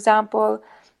when, for example,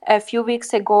 a few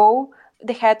weeks ago,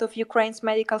 the head of Ukraine's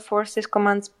Medical Forces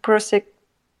Command's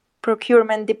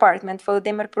procurement department,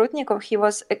 Volodymyr Prutnikov, he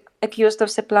was accused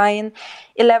of supplying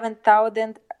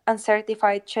 11,000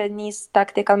 uncertified Chinese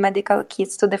tactical medical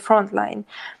kits to the front line.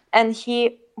 And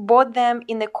he bought them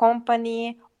in a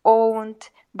company owned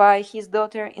by his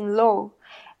daughter-in-law.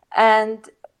 And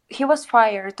he was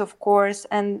fired, of course,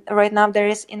 and right now there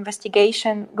is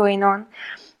investigation going on.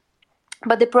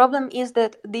 But the problem is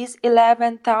that these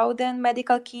 11,000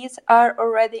 medical kits are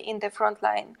already in the front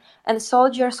line. And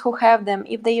soldiers who have them,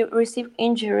 if they receive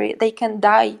injury, they can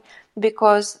die,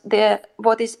 because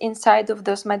what is inside of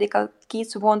those medical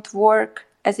kits won't work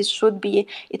as it should be.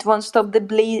 It won't stop the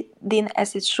bleeding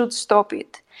as it should stop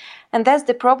it. And that's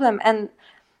the problem. And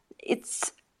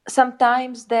it's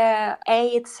sometimes the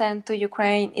aid sent to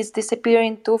Ukraine is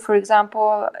disappearing too. For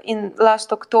example, in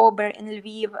last October in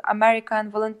Lviv, American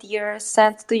volunteers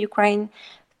sent to Ukraine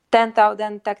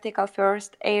 10,000 tactical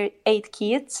first aid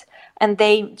kits, and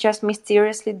they just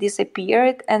mysteriously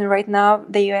disappeared. And right now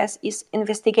the US is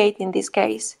investigating this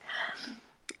case.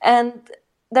 And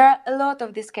there are a lot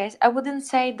of this case. I wouldn't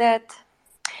say that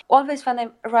always when I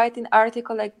write an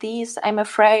article like this, I'm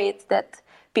afraid that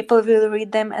people will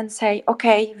read them and say,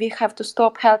 okay, we have to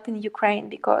stop helping Ukraine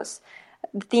because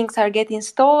the things are getting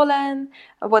stolen.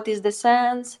 What is the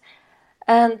sense?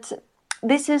 And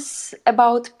this is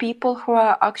about people who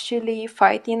are actually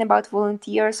fighting, about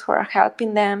volunteers who are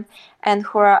helping them and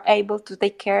who are able to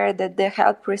take care that the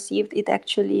help received, it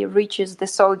actually reaches the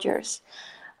soldiers.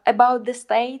 About the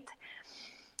state,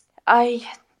 I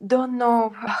don't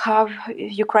know how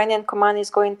Ukrainian command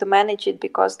is going to manage it,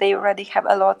 because they already have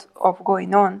a lot of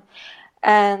going on.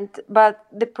 But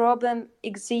the problem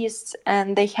exists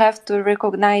and they have to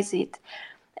recognize it.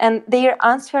 And their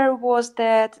answer was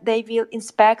that they will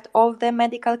inspect all the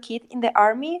medical kit in the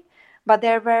army, but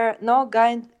there were no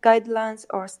guidelines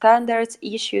or standards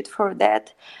issued for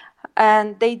that.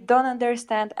 And they don't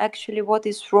understand actually what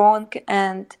is wrong.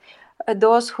 And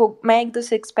those who make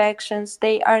those inspections,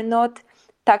 they are not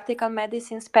tactical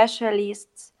medicine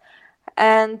specialists.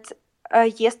 And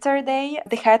yesterday,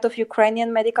 the head of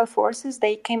Ukrainian medical forces,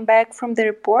 they came back from the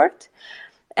report,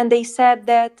 and they said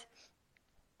that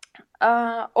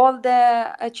all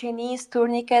the Chinese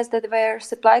tourniquets that were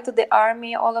supplied to the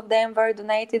army, all of them were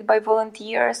donated by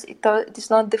volunteers. It is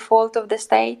not the fault of the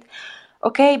state.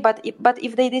 Okay, but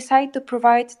if they decide to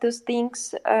provide those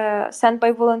things sent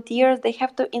by volunteers, they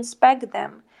have to inspect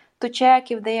them to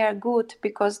check if they are good,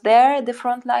 because there the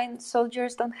frontline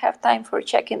soldiers don't have time for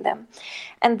checking them.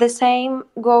 And the same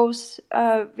goes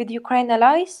with Ukraine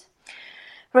allies.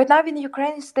 Right now in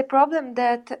Ukraine is the problem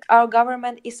that our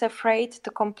government is afraid to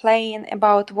complain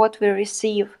about what we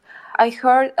receive. I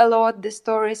heard a lot the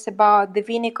stories about the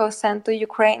vehicles sent to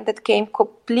Ukraine that came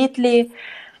completely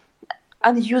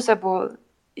unusable.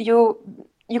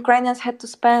 Ukrainians had to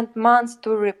spend months to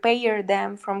repair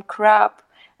them from crap,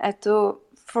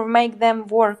 for make them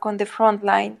work on the front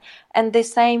line. And the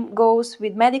same goes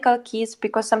with medical kits,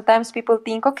 because sometimes people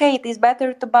think, okay, it is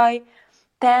better to buy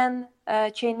 10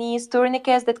 Chinese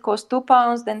tourniquets that cost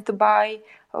 £2 than to buy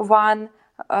one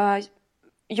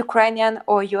Ukrainian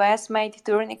or US-made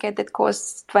tourniquet that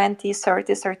costs 20,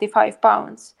 30, 35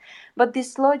 pounds. But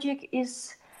this logic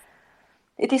is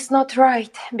not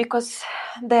right, because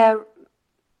the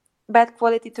bad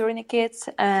quality tourniquets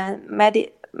and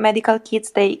medical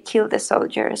kits, they kill the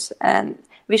soldiers, and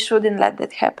we shouldn't let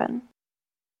that happen.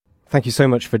 Thank you so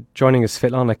much for joining us,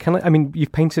 Svetlana.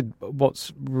 You've painted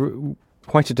what's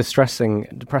quite a depressing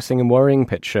and worrying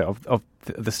picture of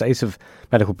the state of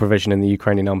medical provision in the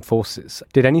Ukrainian armed forces.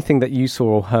 Did anything that you saw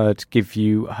or heard give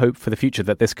you hope for the future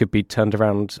that this could be turned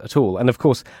around at all? And of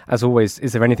course, as always,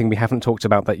 is there anything we haven't talked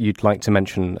about that you'd like to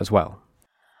mention as well?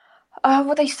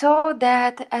 What I saw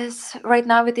that as right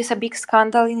now it is a big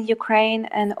scandal in Ukraine,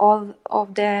 and all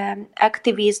of the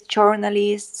activists,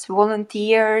 journalists,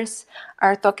 volunteers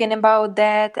are talking about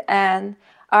that, and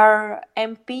our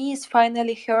MPs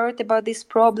finally heard about this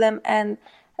problem, and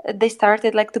they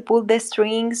started to pull the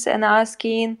strings and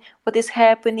asking what is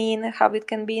happening, how it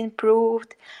can be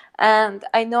improved. And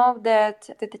I know that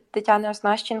Tatiana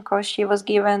Osnashchenko, she was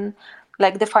given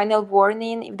the final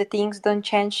warning: if the things don't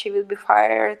change, she will be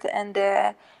fired, and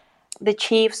the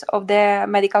chiefs of the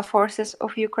medical forces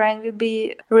of Ukraine will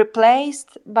be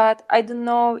replaced. But I don't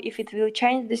know if it will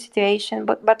change the situation.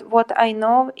 But what I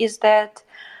know is that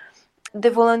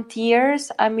the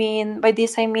volunteers, by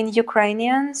this I mean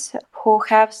Ukrainians who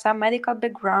have some medical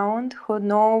background, who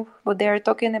know what they are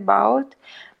talking about,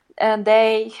 and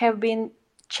they have been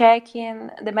checking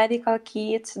the medical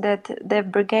kits that the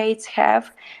brigades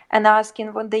have and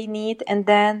asking what they need, and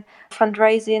then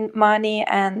fundraising money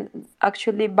and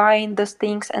actually buying those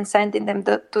things and sending them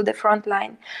to the front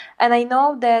line. And I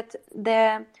know that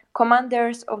the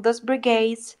commanders of those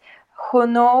brigades who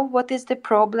know what is the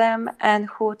problem and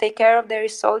who take care of their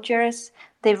soldiers,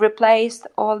 they replaced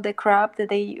all the crap that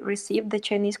they received, the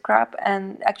Chinese crap,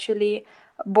 and actually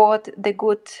bought the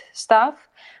good stuff.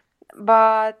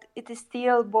 But it is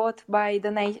still bought by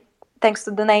thanks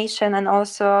to donation, and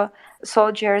also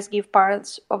soldiers give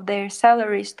parts of their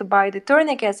salaries to buy the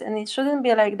tourniquets, and it shouldn't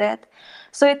be like that.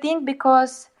 So I think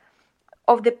because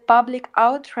of the public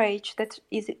outrage that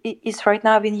is right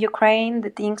now in Ukraine, the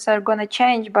things are gonna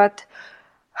change. But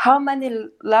how many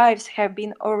lives have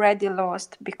been already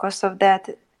lost because of that,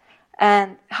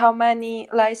 and how many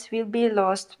lives will be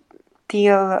lost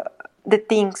till the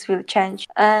things will change?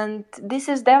 And this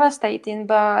is devastating.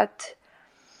 But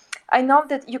I know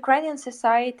that Ukrainian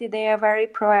society, they are very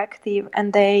proactive,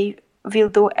 and they will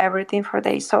do everything for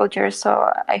their soldiers.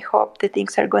 So I hope the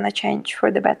things are gonna change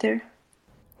for the better.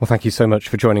 Well, thank you so much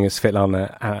for joining us,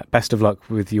 Svetlana. Best of luck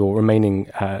with your remaining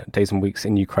days and weeks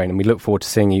in Ukraine, and we look forward to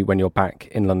seeing you when you're back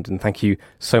in London. Thank you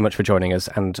so much for joining us,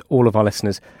 and all of our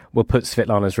listeners will put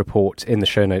Svetlana's report in the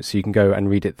show notes so you can go and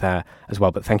read it there as well.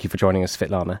 But thank you for joining us,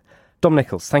 Svetlana. Dom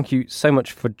Nichols, thank you so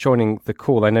much for joining the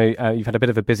call. I know you've had a bit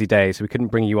of a busy day, so we couldn't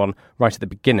bring you on right at the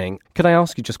beginning. Could I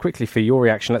ask you just quickly for your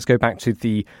reaction? Let's go back to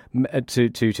to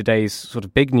today's sort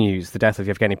of big news, the death of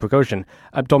Yevgeny Prigozhin.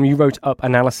 Dom, you wrote up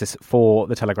analysis for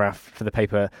The Telegraph, for the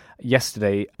paper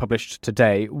yesterday, published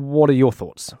today. What are your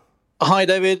thoughts? Hi,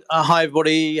 David. Hi,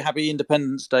 everybody. Happy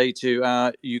Independence Day to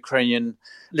our Ukrainian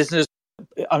listeners.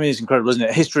 It's incredible, isn't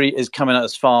it? History is coming at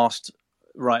us fast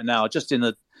right now. Just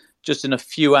in a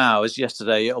few hours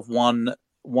yesterday of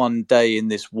one day in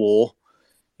this war,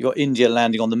 you got India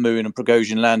landing on the moon and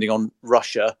Prigozhin landing on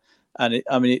Russia. And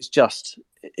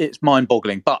it's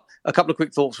mind-boggling. But a couple of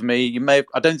quick thoughts from me.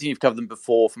 I don't think you've covered them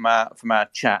before from our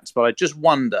chats, but I just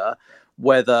wonder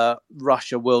whether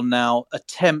Russia will now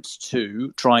attempt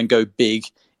to try and go big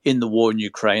in the war in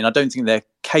Ukraine. I don't think they're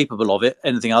capable of it,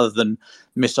 anything other than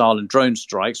missile and drone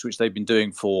strikes, which they've been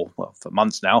doing for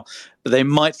months now. But they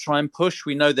might try and push.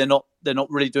 We know they're not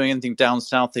really doing anything down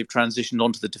south. They've transitioned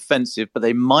onto the defensive, but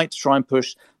they might try and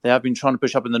push. They have been trying to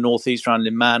push up in the northeast around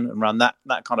Liman, around that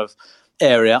kind of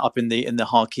area, up in the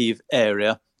Kharkiv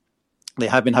area. They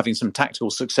have been having some tactical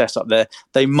success up there.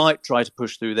 They might try to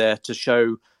push through there to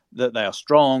show that they are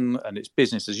strong and it's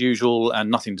business as usual and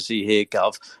nothing to see here,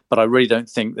 Gov. But I really don't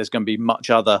think there's going to be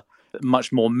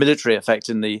much more military effect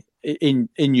in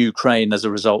Ukraine as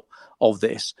a result of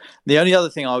this. The only other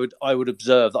thing I would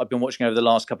observe that I've been watching over the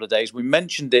last couple of days, we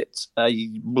mentioned it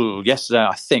yesterday,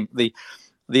 I think, the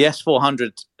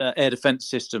S-400 air defense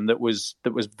system that was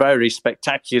very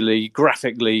spectacularly,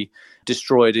 graphically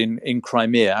destroyed in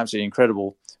Crimea. Absolutely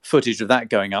incredible footage of that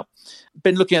going up.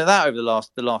 Been looking at that over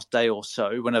the last day or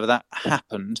so, whenever that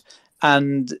happened,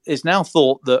 and it's now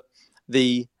thought that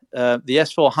the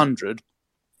S-400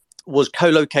 was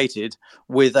co-located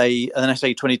with an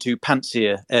SA-22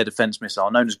 Pantsir air defense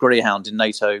missile, known as Greyhound in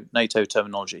NATO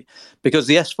terminology, because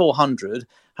the S-400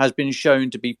 has been shown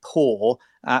to be poor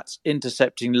at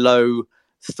intercepting low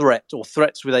threat or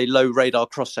threats with a low radar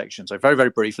cross-section. So very, very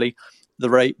briefly, the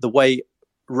way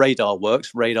radar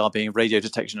works, radar being radio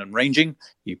detection and ranging,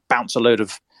 you bounce a load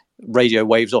of radio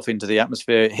waves off into the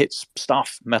atmosphere, it hits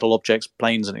stuff, metal objects,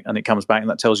 planes, and it comes back, and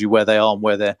that tells you where they are and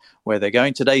where they're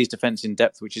going. Today's Defence in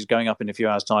Depth, which is going up in a few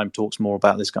hours' time, talks more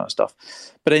about this kind of stuff.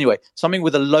 But anyway, something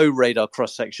with a low radar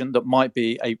cross-section that might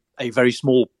be a very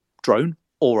small drone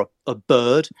or a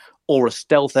bird or a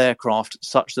stealth aircraft,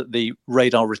 such that the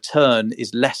radar return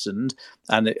is lessened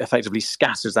and it effectively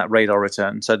scatters that radar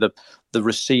return. So the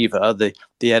receiver, the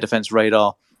air defense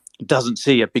radar, doesn't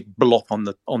see a big blop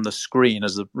on the screen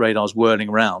as the radar's whirling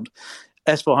around.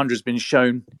 S-400 has been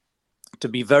shown to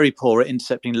be very poor at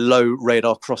intercepting low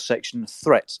radar cross-section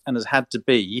threats and has had to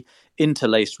be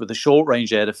interlaced with a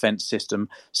short-range air defense system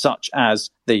such as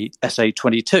the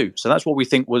SA-22. So that's what we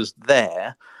think was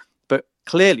there. But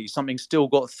clearly something still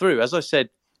got through. As I said,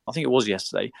 I think it was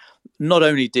yesterday, not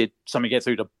only did something get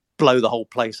through to blow the whole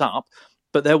place up,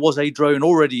 but there was a drone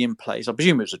already in place. I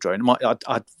presume it was a drone.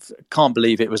 I can't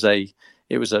believe it was a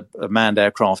manned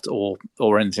aircraft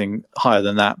or anything higher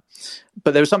than that.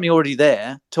 But there was something already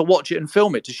there to watch it and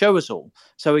film it, to show us all.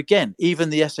 So again, even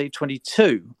the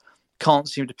SA-22 can't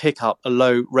seem to pick up a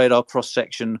low radar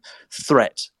cross-section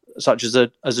threat such as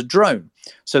a drone.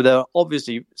 So there are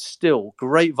obviously still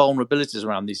great vulnerabilities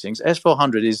around these things.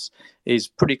 S-400 is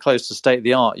pretty close to state of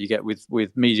the art you get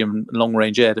with medium and long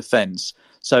range air defense.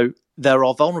 So there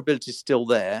are vulnerabilities still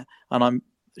there, and I'm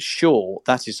sure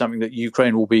that is something that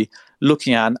Ukraine will be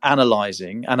looking at and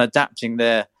analysing and adapting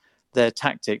their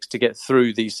tactics to get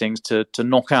through these things, to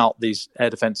knock out these air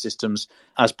defense systems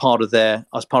as part of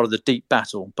the deep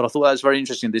battle. But I thought that was very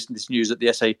interesting, this news that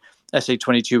the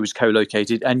SA-22 was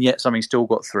co-located and yet something still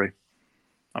got through.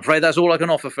 I'm afraid that's all I can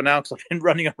offer for now, because I've been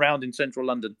running around in central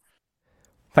London.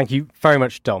 Thank you very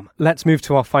much, Dom. Let's move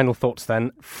to our final thoughts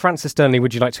then. Francis Durnley,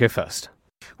 would you like to go first?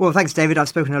 Well, thanks, David. I've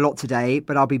spoken a lot today,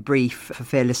 but I'll be brief for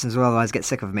fear listeners will otherwise get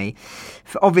sick of me.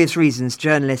 For obvious reasons,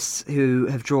 journalists who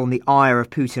have drawn the ire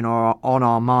of Putin are on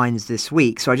our minds this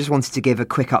week. So I just wanted to give a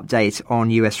quick update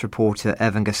on US reporter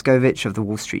Evan Gershkovich of the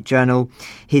Wall Street Journal.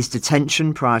 His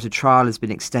detention prior to trial has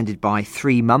been extended by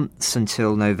 3 months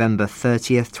until November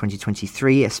 30th,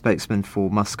 2023, a spokesman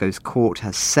for Moscow's court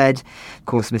has said. Of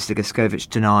course, Mr. Gershkovich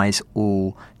denies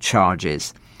all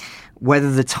charges.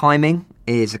 Whether the timing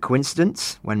is a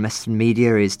coincidence when Western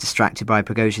media is distracted by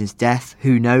Prigozhin's death,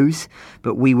 who knows?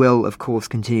 But we will, of course,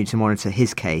 continue to monitor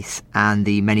his case and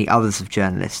the many others of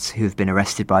journalists who have been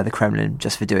arrested by the Kremlin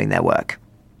just for doing their work.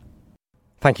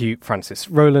 Thank you, Francis.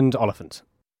 Roland Oliphant.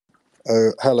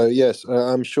 Hello, yes.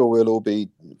 I'm sure we'll all be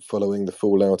following the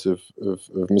fallout of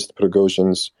Mr.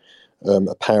 Prigozhin's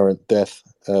apparent death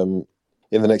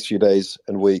in the next few days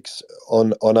and weeks.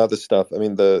 On other stuff, I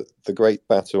mean, the great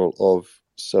battle of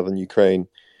southern Ukraine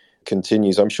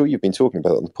continues. I'm sure you've been talking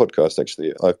about it on the podcast,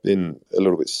 actually. I've been a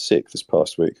little bit sick this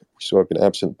past week, so I've been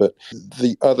absent. But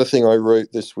the other thing I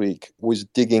wrote this week was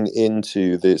digging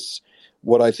into this,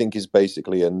 what I think is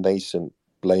basically a nascent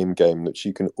blame game that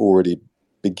you can already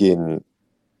begin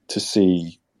to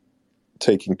see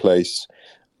taking place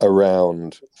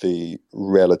around the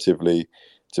relatively,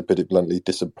 to put it bluntly,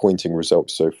 disappointing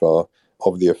results so far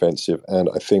of the offensive. And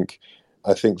I think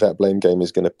that blame game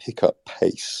is going to pick up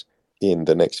pace in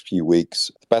the next few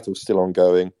weeks. The battle's still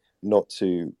ongoing, not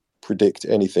to predict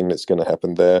anything that's going to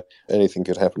happen there. Anything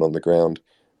could happen on the ground.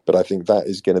 But I think that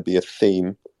is going to be a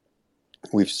theme.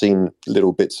 We've seen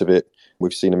little bits of it.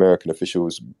 We've seen American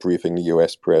officials briefing the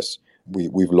US press.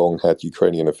 We've long had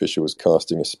Ukrainian officials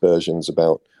casting aspersions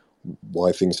about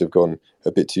why things have gone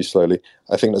a bit too slowly.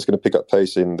 I think that's going to pick up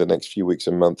pace in the next few weeks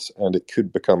and months, and it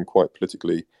could become quite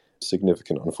politically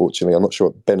significant, unfortunately. I'm not sure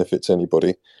it benefits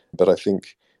anybody, but I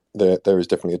think there is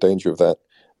definitely a danger of that.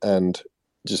 And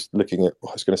just looking at,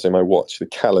 I was going to say my watch, the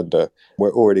calendar,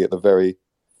 we're already at the very,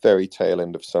 very tail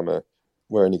end of summer.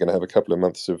 We're only going to have a couple of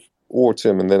months of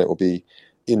autumn, and then it will be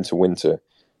into winter.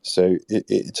 So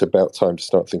it's about time to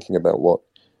start thinking about what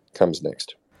comes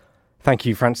next. Thank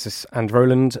you, Francis and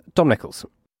Roland. Dom Nichols.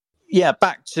 Yeah,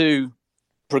 back to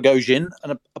Prigozhin,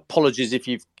 and apologies if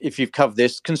you've covered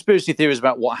this. Conspiracy theories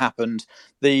about what happened.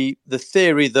 The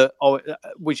theory that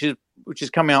which is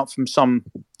coming out from some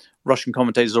Russian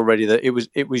commentators already, that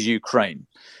it was Ukraine.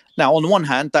 Now, on the one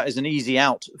hand, that is an easy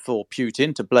out for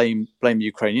Putin to blame the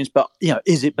Ukrainians, but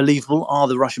is it believable? Are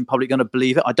the Russian public going to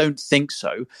believe it? I don't think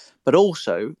so. But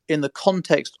also, in the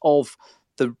context of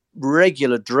the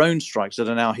regular drone strikes that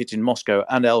are now hitting Moscow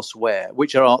and elsewhere,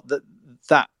 which are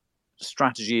that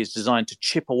strategy is designed to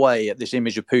chip away at this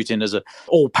image of Putin as an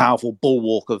all-powerful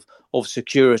bulwark of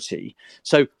security.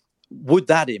 So would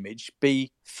that image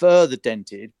be further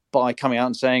dented by coming out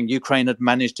and saying Ukraine had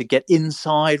managed to get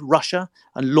inside Russia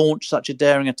and launch such a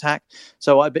daring attack?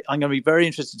 So I'm going to be very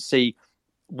interested to see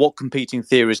what competing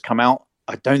theories come out.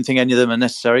 I don't think any of them are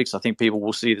necessary, because I think people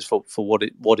will see this for what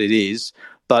it is,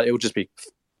 but it will just be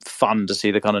fun to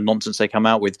see the kind of nonsense they come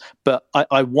out with. But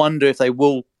I wonder if they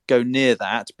will go near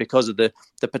that, because of the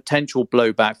potential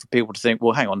blowback for people to think,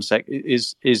 well, hang on a sec,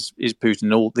 is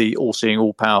Putin the all-seeing,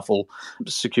 all-powerful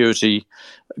security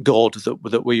god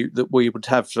that we would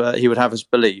have he would have us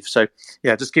believe? So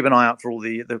yeah, just keep an eye out for all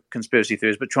the conspiracy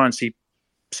theories, but try and see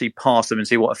past them and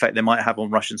see what effect they might have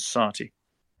on Russian society.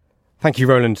 Thank you,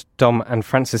 Roland, Dom and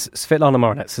Francis. Svetlana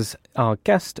Morinets is our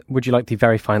guest. Would you like the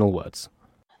very final words?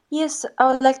 Yes,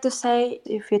 I would like to say,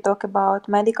 if you talk about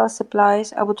medical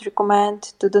supplies, I would recommend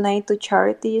to donate to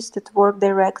charities that work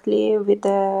directly with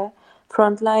the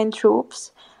frontline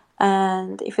troops.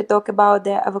 And if you talk about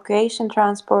the evacuation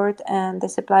transport and the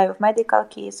supply of medical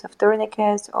kits, of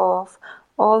tourniquets, of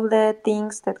all the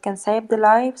things that can save the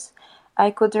lives,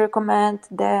 I could recommend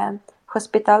the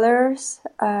Hospitalers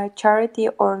charity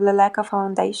or Leleka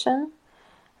Foundation.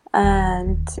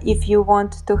 And if you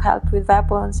want to help with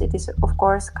weapons, it is, of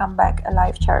course, Come Back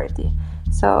Alive charity.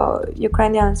 So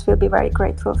Ukrainians will be very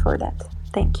grateful for that.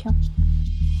 Thank you.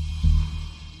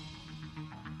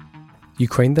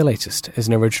 Ukraine the Latest is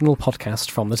an original podcast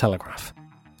from The Telegraph.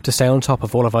 To stay on top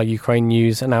of all of our Ukraine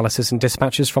news, analysis and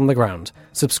dispatches from the ground,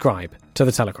 subscribe to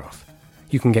The Telegraph.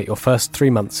 You can get your first 3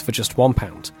 months for just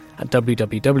 £1 at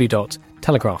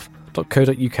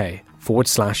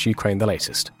www.telegraph.co.uk/Ukraine the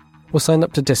Latest. Or sign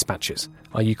up to Dispatches,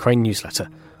 our Ukraine newsletter,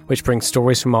 which brings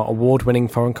stories from our award-winning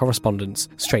foreign correspondents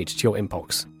straight to your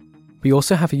inbox. We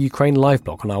also have a Ukraine live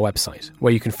blog on our website,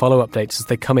 where you can follow updates as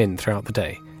they come in throughout the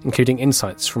day, including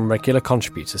insights from regular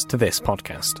contributors to this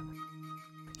podcast.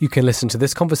 You can listen to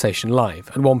this conversation live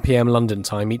at 1 p.m. London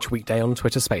time each weekday on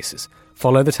Twitter Spaces.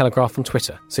 Follow The Telegraph on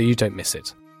Twitter so you don't miss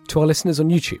it. To our listeners on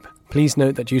YouTube, please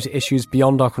note that due to issues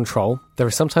beyond our control, there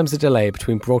is sometimes a delay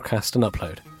between broadcast and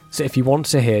upload. So if you want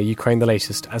to hear Ukraine the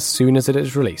Latest as soon as it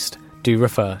is released, do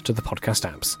refer to the podcast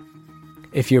apps.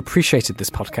 If you appreciated this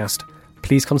podcast,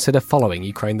 please consider following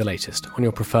Ukraine the Latest on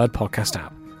your preferred podcast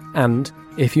app. And,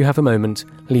 if you have a moment,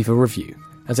 leave a review,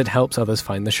 as it helps others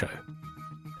find the show.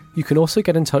 You can also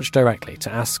get in touch directly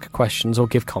to ask questions or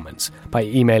give comments by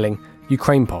emailing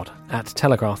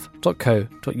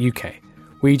ukrainepod@telegraph.co.uk.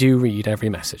 We do read every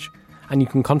message. And you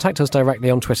can contact us directly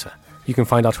on Twitter. You can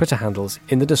find our Twitter handles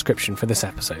in the description for this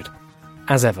episode.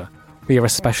 As ever, we are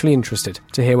especially interested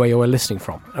to hear where you are listening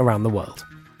from around the world.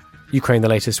 Ukraine the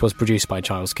Latest was produced by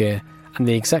Giles Gear, and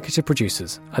the executive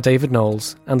producers are David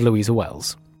Knowles and Louisa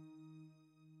Wells.